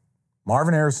Ohio State.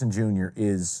 Marvin Harrison Jr.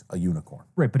 is a unicorn.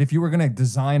 Right, but if you were going to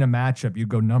design a matchup, you'd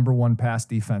go number 1 pass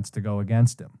defense to go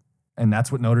against him. And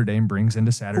that's what Notre Dame brings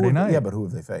into Saturday night. Yeah, but who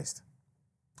have they faced?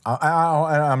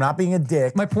 I'm not being a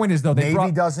dick. My point is, though,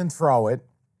 Navy doesn't throw it.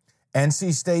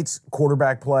 NC State's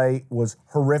quarterback play was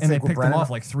horrific. And they picked them off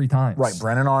like 3 times. Right,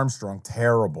 Brennan Armstrong,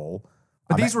 terrible.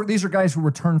 But these are guys who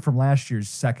returned from last year's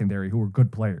secondary who were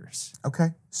good players. Okay,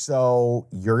 so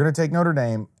you're going to take Notre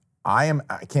Dame. I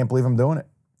can't believe I'm doing it.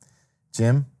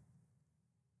 Jim,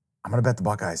 I'm going to bet the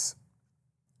Buckeyes.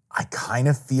 I kind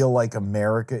of feel like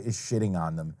America is shitting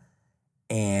on them,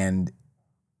 and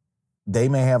they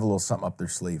may have a little something up their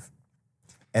sleeve.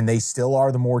 And they still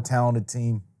are the more talented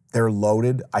team. They're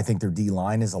loaded. I think their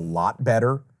D-line is a lot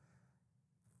better.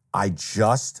 I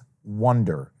just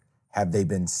wonder, have they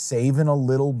been saving a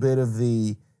little bit of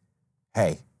the,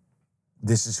 hey,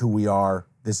 this is who we are,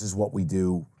 this is what we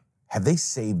do. Have they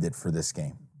saved it for this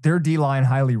game? Their D-line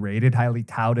highly rated, highly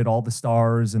touted, all the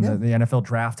stars and the NFL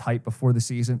draft hype before the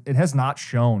season. It has not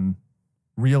shown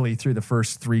really through the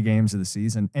first 3 games of the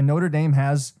season. And Notre Dame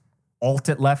has alt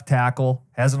at left tackle,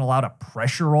 hasn't allowed a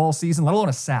pressure all season, let alone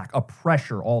a sack, a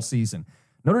pressure all season.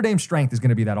 Notre Dame's strength is going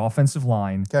to be that offensive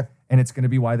line, and it's going to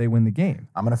be why they win the game.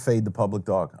 I'm going to fade the public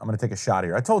dog. I'm going to take a shot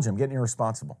here. I told you I'm getting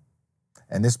irresponsible.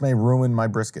 And this may ruin my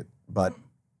brisket, but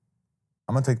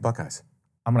I'm going to take the Buckeyes.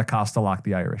 I'm going to Costa lock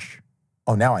the Irish.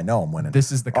 Oh, now I know I'm winning.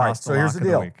 This is the Costa lock of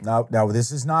the week. Now,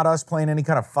 this is not us playing any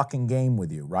kind of fucking game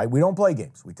with you, right? We don't play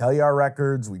games. We tell you our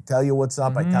records. We tell you what's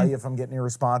up. I tell you if I'm getting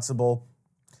irresponsible.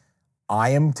 I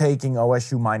am taking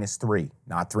OSU -3,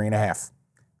 not 3.5.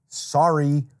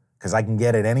 Sorry, because I can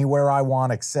get it anywhere I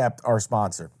want except our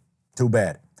sponsor. Too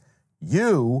bad.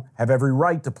 You have every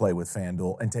right to play with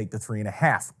FanDuel and take the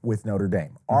 3.5 with Notre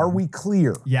Dame. Are we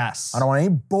clear? Yes. I don't want any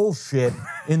bullshit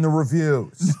in the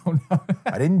reviews. No.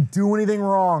 I didn't do anything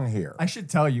wrong here. I should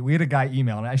tell you, we had a guy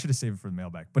email, and I should have saved it for the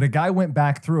mailbag, but a guy went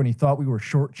back through and he thought we were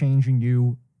shortchanging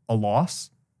you a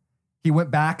loss. He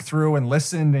went back through and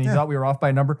listened, and he thought we were off by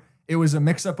a number. It was a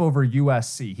mix-up over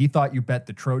USC. He thought you bet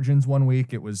the Trojans one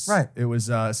week. It was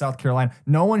South Carolina.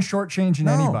 No one's shortchanging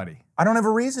anybody. I don't have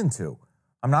a reason to.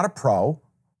 I'm not a pro.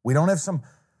 We don't have some,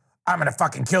 I'm going to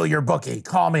fucking kill your bookie.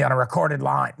 Call me on a recorded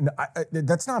line. No,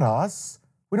 that's not us.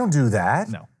 We don't do that.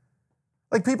 No.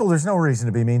 Like, people, there's no reason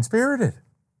to be mean-spirited.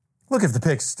 Look, if the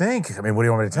picks stink, I mean, what do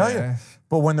you want me to tell you?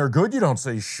 But when they're good, you don't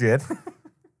say shit.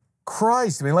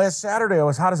 Christ. I mean, last Saturday, I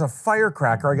was hot as a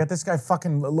firecracker. I got this guy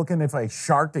fucking looking if I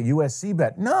sharked a USC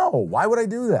bet. No, why would I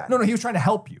do that? No, he was trying to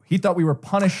help you. He thought we were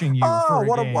punishing you for a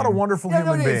game. What a wonderful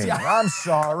human being. I'm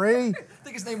sorry. I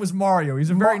think his name was Mario.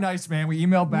 He's a very nice man. We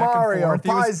emailed back Mario, and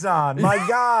forth. Mario, Paisan, my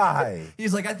guy.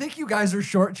 He's like, I think you guys are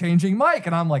shortchanging Mike.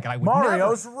 And I'm like, I would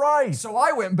Mario's never. right. So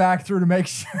I went back through to make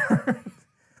sure.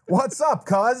 What's up,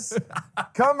 cuz?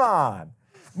 Come on.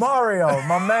 Mario,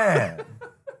 my man.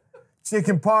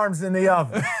 Chicken parms in the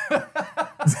oven.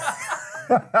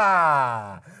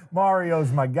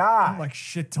 Mario's my guy. I'm like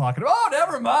shit talking. Oh,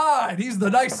 never mind. He's the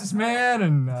nicest man.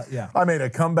 And yeah. I made a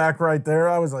comeback right there.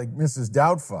 I was like Mrs.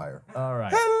 Doubtfire. All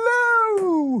right.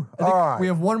 Hello. All right. We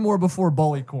have one more before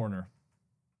Bully Corner.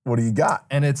 What do you got?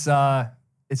 And it's a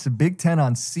Big Ten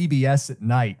on CBS at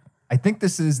night. I think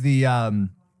this is the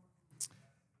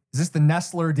is this the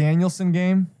Nestler-Danielson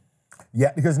game?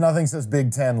 Yeah, because nothing says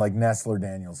Big Ten like Nestler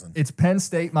Danielson. It's Penn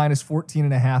State minus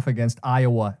 14.5 against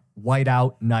Iowa. White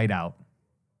out, night out.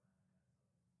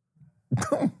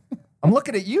 I'm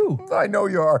looking at you. I know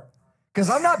you are. Because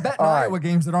I'm not betting All right. Iowa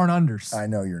games that aren't unders. I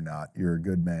know you're not. You're a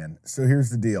good man. So here's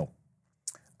the deal.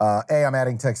 I'm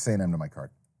adding Texas A&M to my card.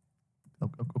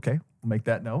 Okay, we'll make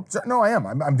that note. So, no, I am.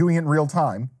 I'm doing it in real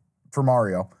time for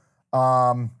Mario.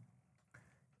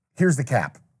 Here's the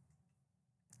cap.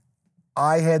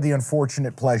 I had the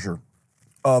unfortunate pleasure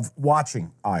of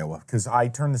watching Iowa because I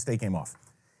turned the state game off.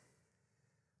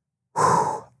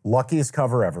 Luckiest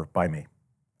cover ever by me.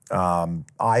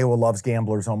 Iowa loves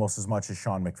gamblers almost as much as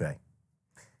Sean McVay.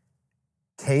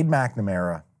 Cade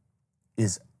McNamara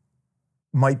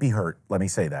might be hurt. Let me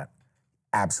say that.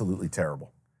 Absolutely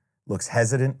terrible. Looks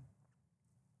hesitant.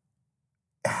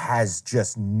 Has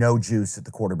just no juice at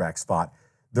the quarterback spot.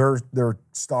 Their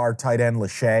star tight end,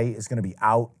 Lachey, is going to be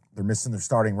out. They're missing their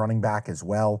starting running back as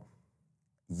well.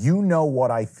 You know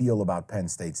what I feel about Penn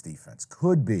State's defense.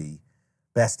 Could be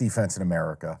best defense in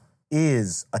America.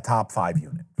 Is a top 5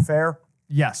 unit. Fair?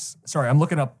 Yes. Sorry, I'm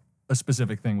looking up a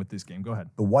specific thing with this game. Go ahead.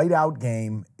 The whiteout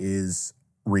game is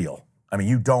real. I mean,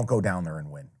 you don't go down there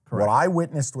and win. Correct. What I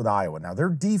witnessed with Iowa, now their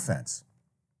defense,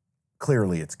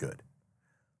 clearly it's good.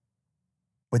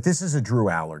 But this is a Drew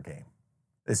Aller game.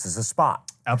 This is a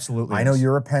spot. Absolutely. I know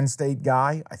you're a Penn State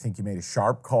guy. I think you made a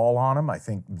sharp call on them. I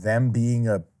think them being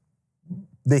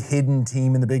the hidden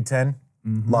team in the Big Ten,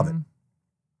 love it.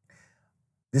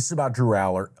 This is about Drew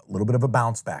Aller, a little bit of a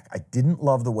bounce back. I didn't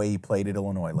love the way he played at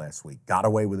Illinois last week. Got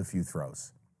away with a few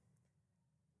throws.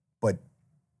 But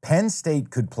Penn State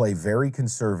could play very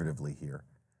conservatively here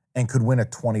and could win a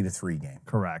 20-3 game.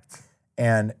 Correct.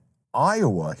 And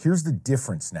Iowa, here's the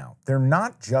difference now. They're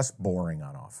not just boring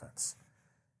on offense.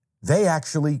 They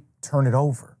actually turn it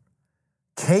over.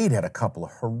 Cade had a couple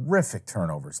of horrific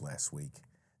turnovers last week.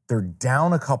 They're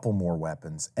down a couple more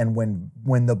weapons. And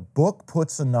when the book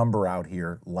puts a number out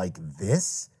here like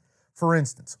this, for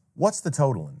instance, what's the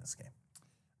total in this game?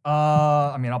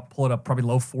 I mean, I'll pull it up, probably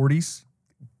low 40s.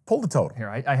 Pull the total. Here,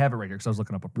 I have it right here because I was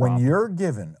looking up a prop. When you're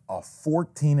given a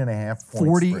 14.5 point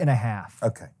 40 spread, and a half.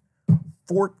 Okay.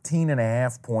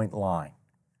 14.5 point line.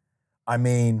 I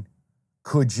mean,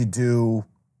 could you do...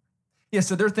 Yeah,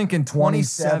 so they're thinking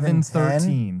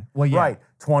 27-13. Well, yeah. Right,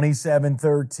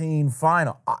 27-13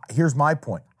 final. Here's my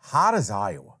point. How does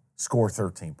Iowa score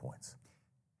 13 points?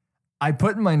 I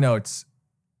put in my notes,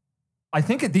 I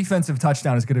think a defensive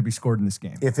touchdown is going to be scored in this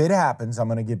game. If it happens, I'm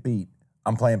going to get beat.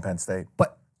 I'm playing Penn State.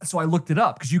 But so I looked it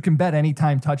up because you can bet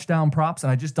anytime touchdown props,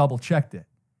 and I just double checked it.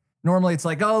 Normally it's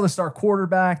like, oh, the star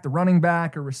quarterback, the running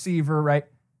back, or receiver, right?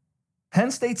 Penn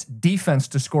State's defense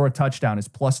to score a touchdown is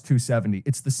plus 270.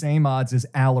 It's the same odds as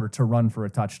Aller to run for a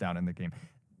touchdown in the game.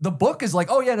 The book is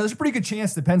like, oh, yeah, no, there's a pretty good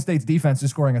chance that Penn State's defense is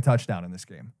scoring a touchdown in this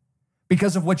game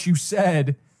because of what you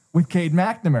said with Cade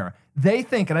McNamara. They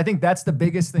think, and I think that's the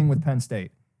biggest thing with Penn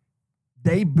State,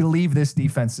 they believe this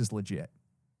defense is legit.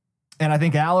 And I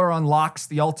think Aller unlocks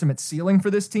the ultimate ceiling for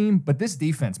this team, but this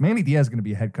defense, Manny Diaz is going to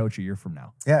be a head coach a year from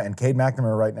now. Yeah, and Cade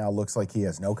McNamara right now looks like he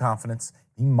has no confidence.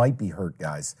 He might be hurt,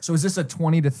 guys. So is this a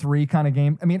 20-3 kind of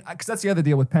game? I mean, because that's the other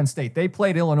deal with Penn State. They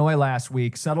played Illinois last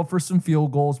week, settled for some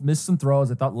field goals, missed some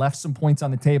throws. I thought left some points on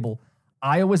the table.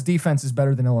 Iowa's defense is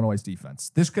better than Illinois'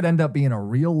 defense. This could end up being a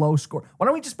real low score. Why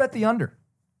don't we just bet the under?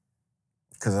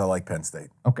 Because I like Penn State.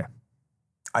 Okay.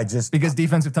 Because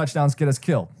defensive touchdowns get us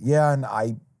killed. Yeah, and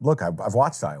I've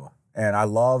watched Iowa, and I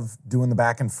love doing the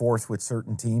back and forth with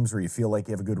certain teams where you feel like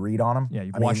you have a good read on them. Yeah,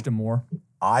 you've watched them more.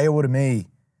 Iowa, to me,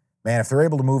 man, if they're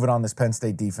able to move it on this Penn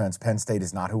State defense, Penn State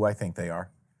is not who I think they are.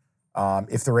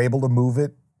 If they're able to move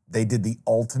it, they did the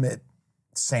ultimate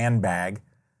sandbag.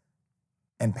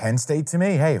 And Penn State, to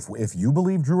me, hey, if you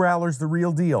believe Drew Aller's the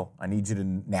real deal, I need you to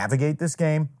navigate this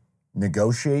game,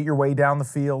 negotiate your way down the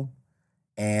field,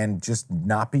 and just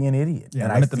not be an idiot. Yeah,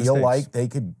 and I feel like they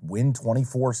could win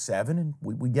 24-7 and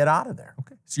we get out of there.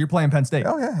 Okay. So you're playing Penn State?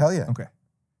 Oh, yeah. Hell yeah. Okay.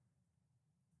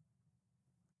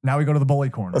 Now we go to the bully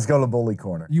corner. Let's go to the bully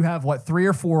corner. You have, 3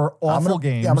 or 4 awful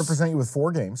games? Yeah, I'm going to present you with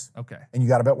 4 games. Okay. And you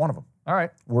got to bet one of them. All right.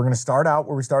 We're going to start out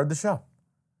where we started the show.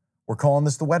 We're calling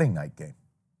this the wedding night game,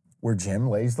 where Jim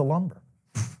lays the lumber.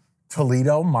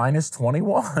 Toledo minus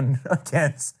 21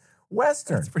 against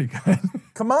Western. That's pretty good.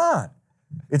 Come on.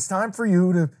 It's time for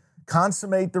you to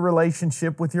consummate the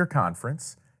relationship with your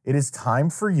conference. It is time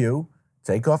for you.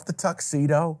 Take off the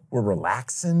tuxedo. We're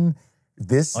relaxing.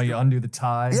 You undo the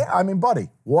tie. Yeah, I mean, buddy,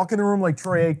 walk in the room like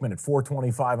Troy Aikman at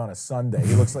 4:25 on a Sunday.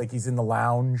 He looks like he's in the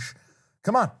lounge.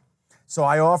 Come on. So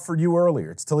I offered you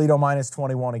earlier. It's Toledo minus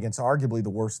 21 against arguably the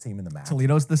worst team in the MAC.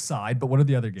 Toledo's the side, but what are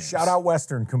the other games? Shout out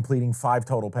Western completing 5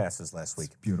 total passes last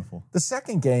week. Beautiful. The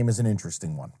second game is an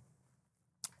interesting one.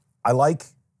 I like,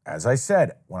 as I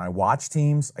said, when I watch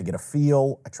teams, I get a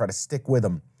feel. I try to stick with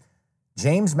them.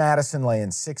 James Madison laying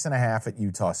 6.5 at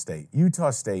Utah State.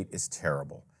 Utah State is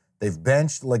terrible. They've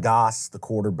benched Lagasse, the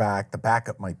quarterback. The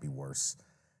backup might be worse.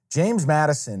 James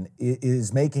Madison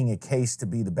is making a case to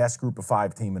be the best group of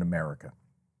 5 team in America.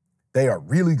 They are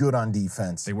really good on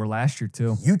defense. They were last year,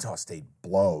 too. Utah State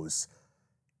blows.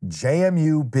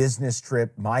 JMU business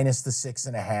trip minus the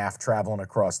 6.5 traveling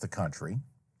across the country.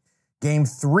 Game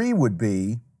 3 would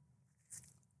be,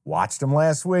 watched them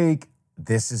last week.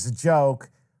 This is a joke.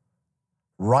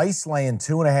 Rice laying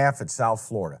 2.5 at South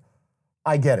Florida.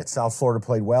 I get it. South Florida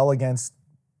played well against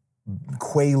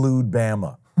Quaalude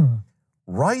Bama.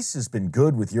 Rice has been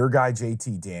good with your guy,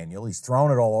 JT Daniel. He's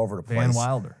thrown it all over the place. Van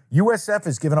Wilder. USF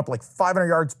has given up like 500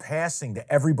 yards passing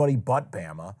to everybody but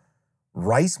Bama.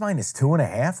 Rice minus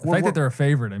 2.5. The fact that they're a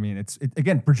favorite, I mean, it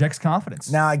again projects confidence.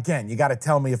 Now, again, you got to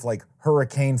tell me if like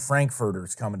Hurricane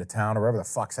Frankfurter's coming to town or whatever the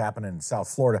fuck's happening in South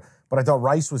Florida. But I thought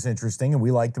Rice was interesting, and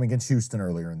we liked him against Houston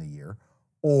earlier in the year.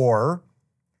 Or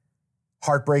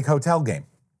Heartbreak Hotel game.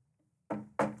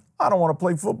 I don't want to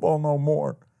play football no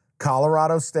more.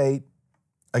 Colorado State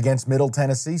against Middle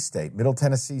Tennessee State. Middle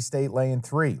Tennessee State laying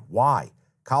 3. Why?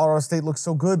 Colorado State looked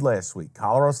so good last week.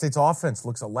 Colorado State's offense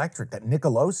looks electric. That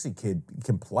Nicolosi kid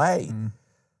can play.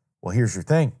 Well, here's your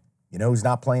thing. You know who's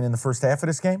not playing in the first half of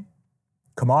this game?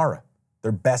 Kamara.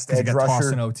 Their best edge rusher.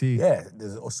 Tossed in OT. Yeah,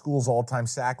 the school's all-time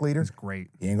sack leader. He's great.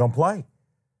 He ain't going to play.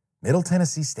 Middle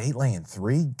Tennessee State laying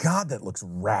 3. God, that looks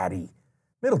ratty.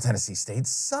 Middle Tennessee State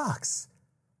sucks.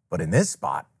 But in this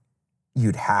spot,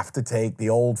 you'd have to take the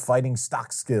old fighting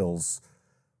stock skills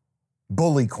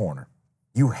bully corner.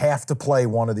 You have to play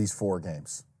one of these 4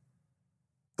 games.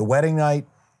 The wedding night,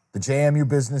 the JMU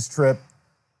business trip,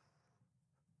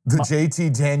 the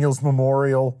JT Daniels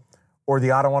Memorial, or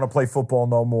the I don't want to play football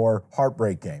no more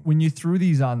heartbreak game. When you threw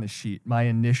these on the sheet, my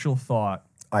initial thought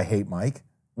I hate Mike.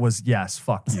 Was yes,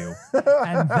 fuck you.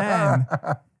 And then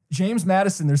James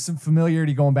Madison, there's some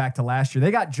familiarity going back to last year. They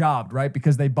got jobbed, right?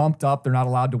 Because they bumped up. They're not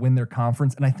allowed to win their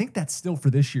conference. And I think that's still for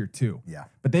this year, too. Yeah.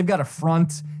 But they've got a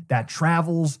front that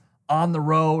travels on the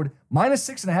road. Minus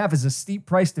 6.5 is a steep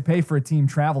price to pay for a team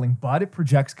traveling, but it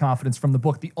projects confidence from the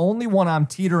book. The only one I'm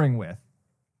teetering with,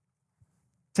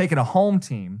 taking a home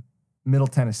team, Middle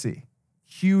Tennessee.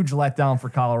 Huge letdown for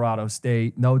Colorado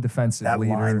State. No defensive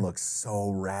leader. That line looks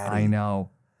so ratty. I know.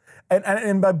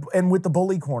 And with the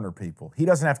bully corner people, he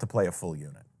doesn't have to play a full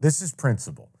unit. This is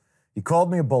principle. You called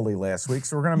me a bully last week,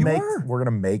 so we're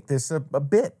gonna make this a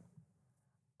bit.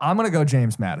 I'm gonna go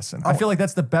James Madison. I feel like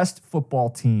that's the best football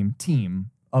team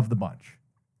of the bunch.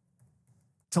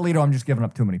 Toledo, I'm just giving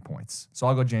up too many points, so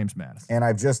I'll go James Madison. And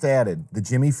I've just added the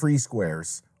Jimmy Free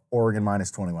Squares, Oregon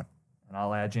minus 21. And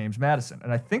I'll add James Madison.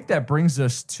 And I think that brings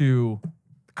us to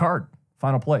the card,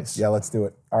 final place. Yeah, let's do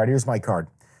it. All right, here's my card.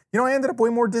 You know, I ended up way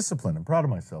more disciplined. I'm proud of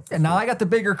myself. And now I got the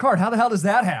bigger card. How the hell does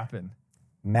that happen?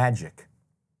 Magic.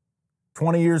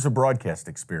 20 years of broadcast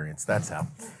experience. That's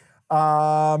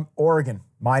how. Oregon,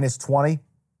 minus 20.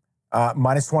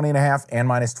 Minus 20.5 and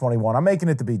minus 21. I'm making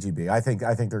it the BGB. I think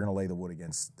they're going to lay the wood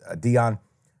against Deion.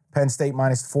 Penn State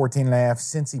minus 14.5.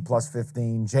 Cincy plus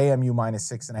 15. JMU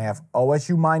minus 6.5.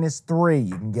 OSU minus 3.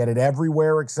 You can get it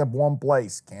everywhere except one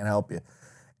place. Can't help you.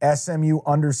 SMU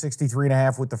under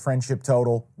 63.5 with the friendship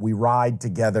total. We ride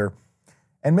together.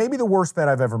 And maybe the worst bet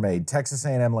I've ever made, Texas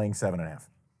A&M laying 7.5.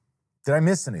 Did I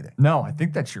miss anything? No, I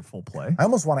think that's your full play. I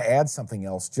almost want to add something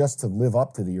else just to live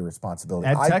up to the irresponsibility.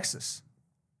 Add Texas.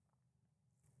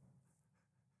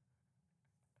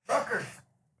 Rutgers.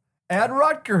 Add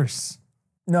Rutgers.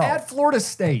 No. Add Florida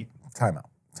State. Timeout.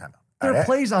 There are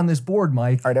plays on this board,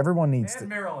 Mike. All right, everyone needs to.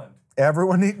 Maryland.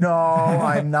 No,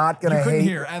 I'm not going to hate. You couldn't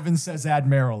hear. Evan says add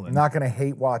Maryland. I'm not going to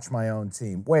hate watch my own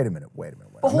team. Wait a minute.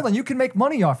 But hold on, you can make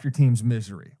money off your team's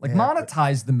misery.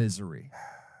 Monetize the misery.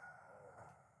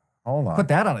 Hold on. Put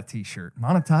that on a t-shirt.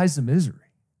 Monetize the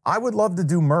misery. I would love to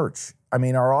do merch. I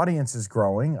mean, our audience is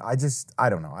growing. I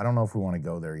don't know. I don't know if we want to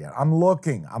go there yet. I'm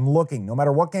looking. No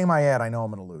matter what game I add, I know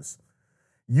I'm going to lose.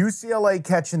 UCLA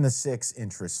catching the 6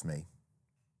 interests me.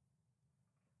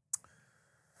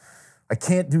 I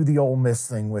can't do the Ole Miss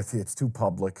thing with you. It's too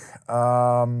public.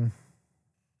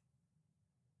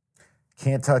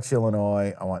 Can't touch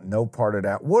Illinois. I want no part of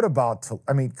that. What about,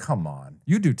 come on.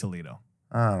 You do Toledo.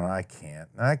 I don't know. I can't.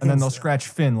 And then they'll scratch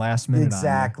Finn last minute.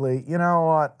 Exactly. You know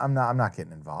what? I'm not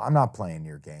getting involved. I'm not playing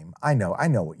your game. I know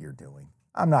what you're doing.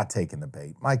 I'm not taking the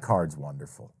bait. My card's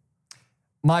wonderful.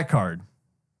 My card.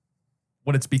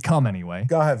 What it's become anyway.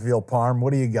 Go ahead, Veal Parm.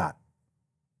 What do you got?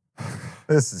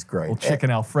 This is great. Well,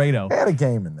 chicken Alfredo. Had a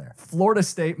game in there. Florida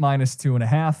State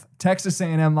 -2.5. Texas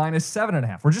A&M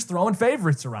 -7.5. We're just throwing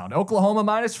favorites around. Oklahoma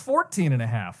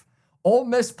 -14.5. Ole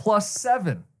Miss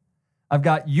 +7. I've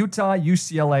got Utah,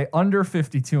 UCLA under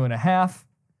 52.5.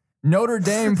 Notre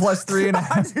Dame +3.5.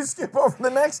 How'd you skip over the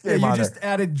next game? Yeah, you just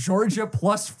added Georgia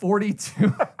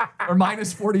 +42 or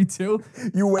 -42.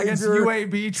 You wager against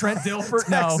UAB, Trent Dilfer.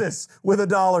 Texas with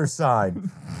a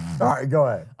 $sign. All right, go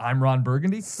ahead. I'm Ron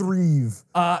Burgundy. Threve.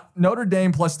 Notre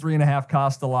Dame +3.5,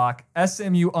 Costa lock.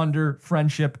 SMU under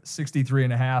Friendship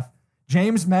 63.5.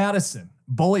 James Madison,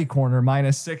 Bully Corner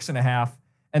 -6.5.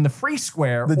 And the Free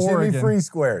Square, the Oregon. Jimmy Free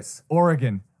Squares.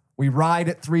 Oregon. We ride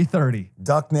at 3:30.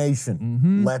 Duck Nation.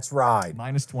 Mm-hmm. Let's ride.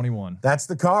 -21. That's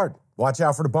the card. Watch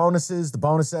out for the bonuses, the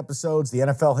bonus episodes, the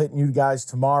NFL hitting you guys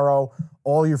tomorrow.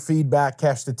 All your feedback,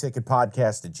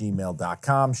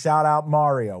 cashtheticketpodcast@gmail.com. Shout out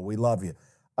Mario. We love you.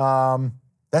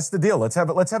 That's the deal. Let's have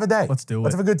a day. Let's do it.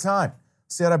 Let's have a good time.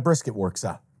 See how that brisket works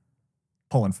out.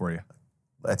 Pulling for you.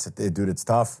 That's it, dude. It's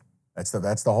tough. That's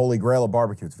the holy grail of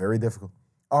barbecue. It's very difficult.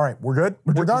 All right, we're good.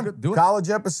 We're done. We're good. Do it.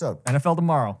 College episode. NFL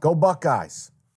tomorrow. Go Buckeyes.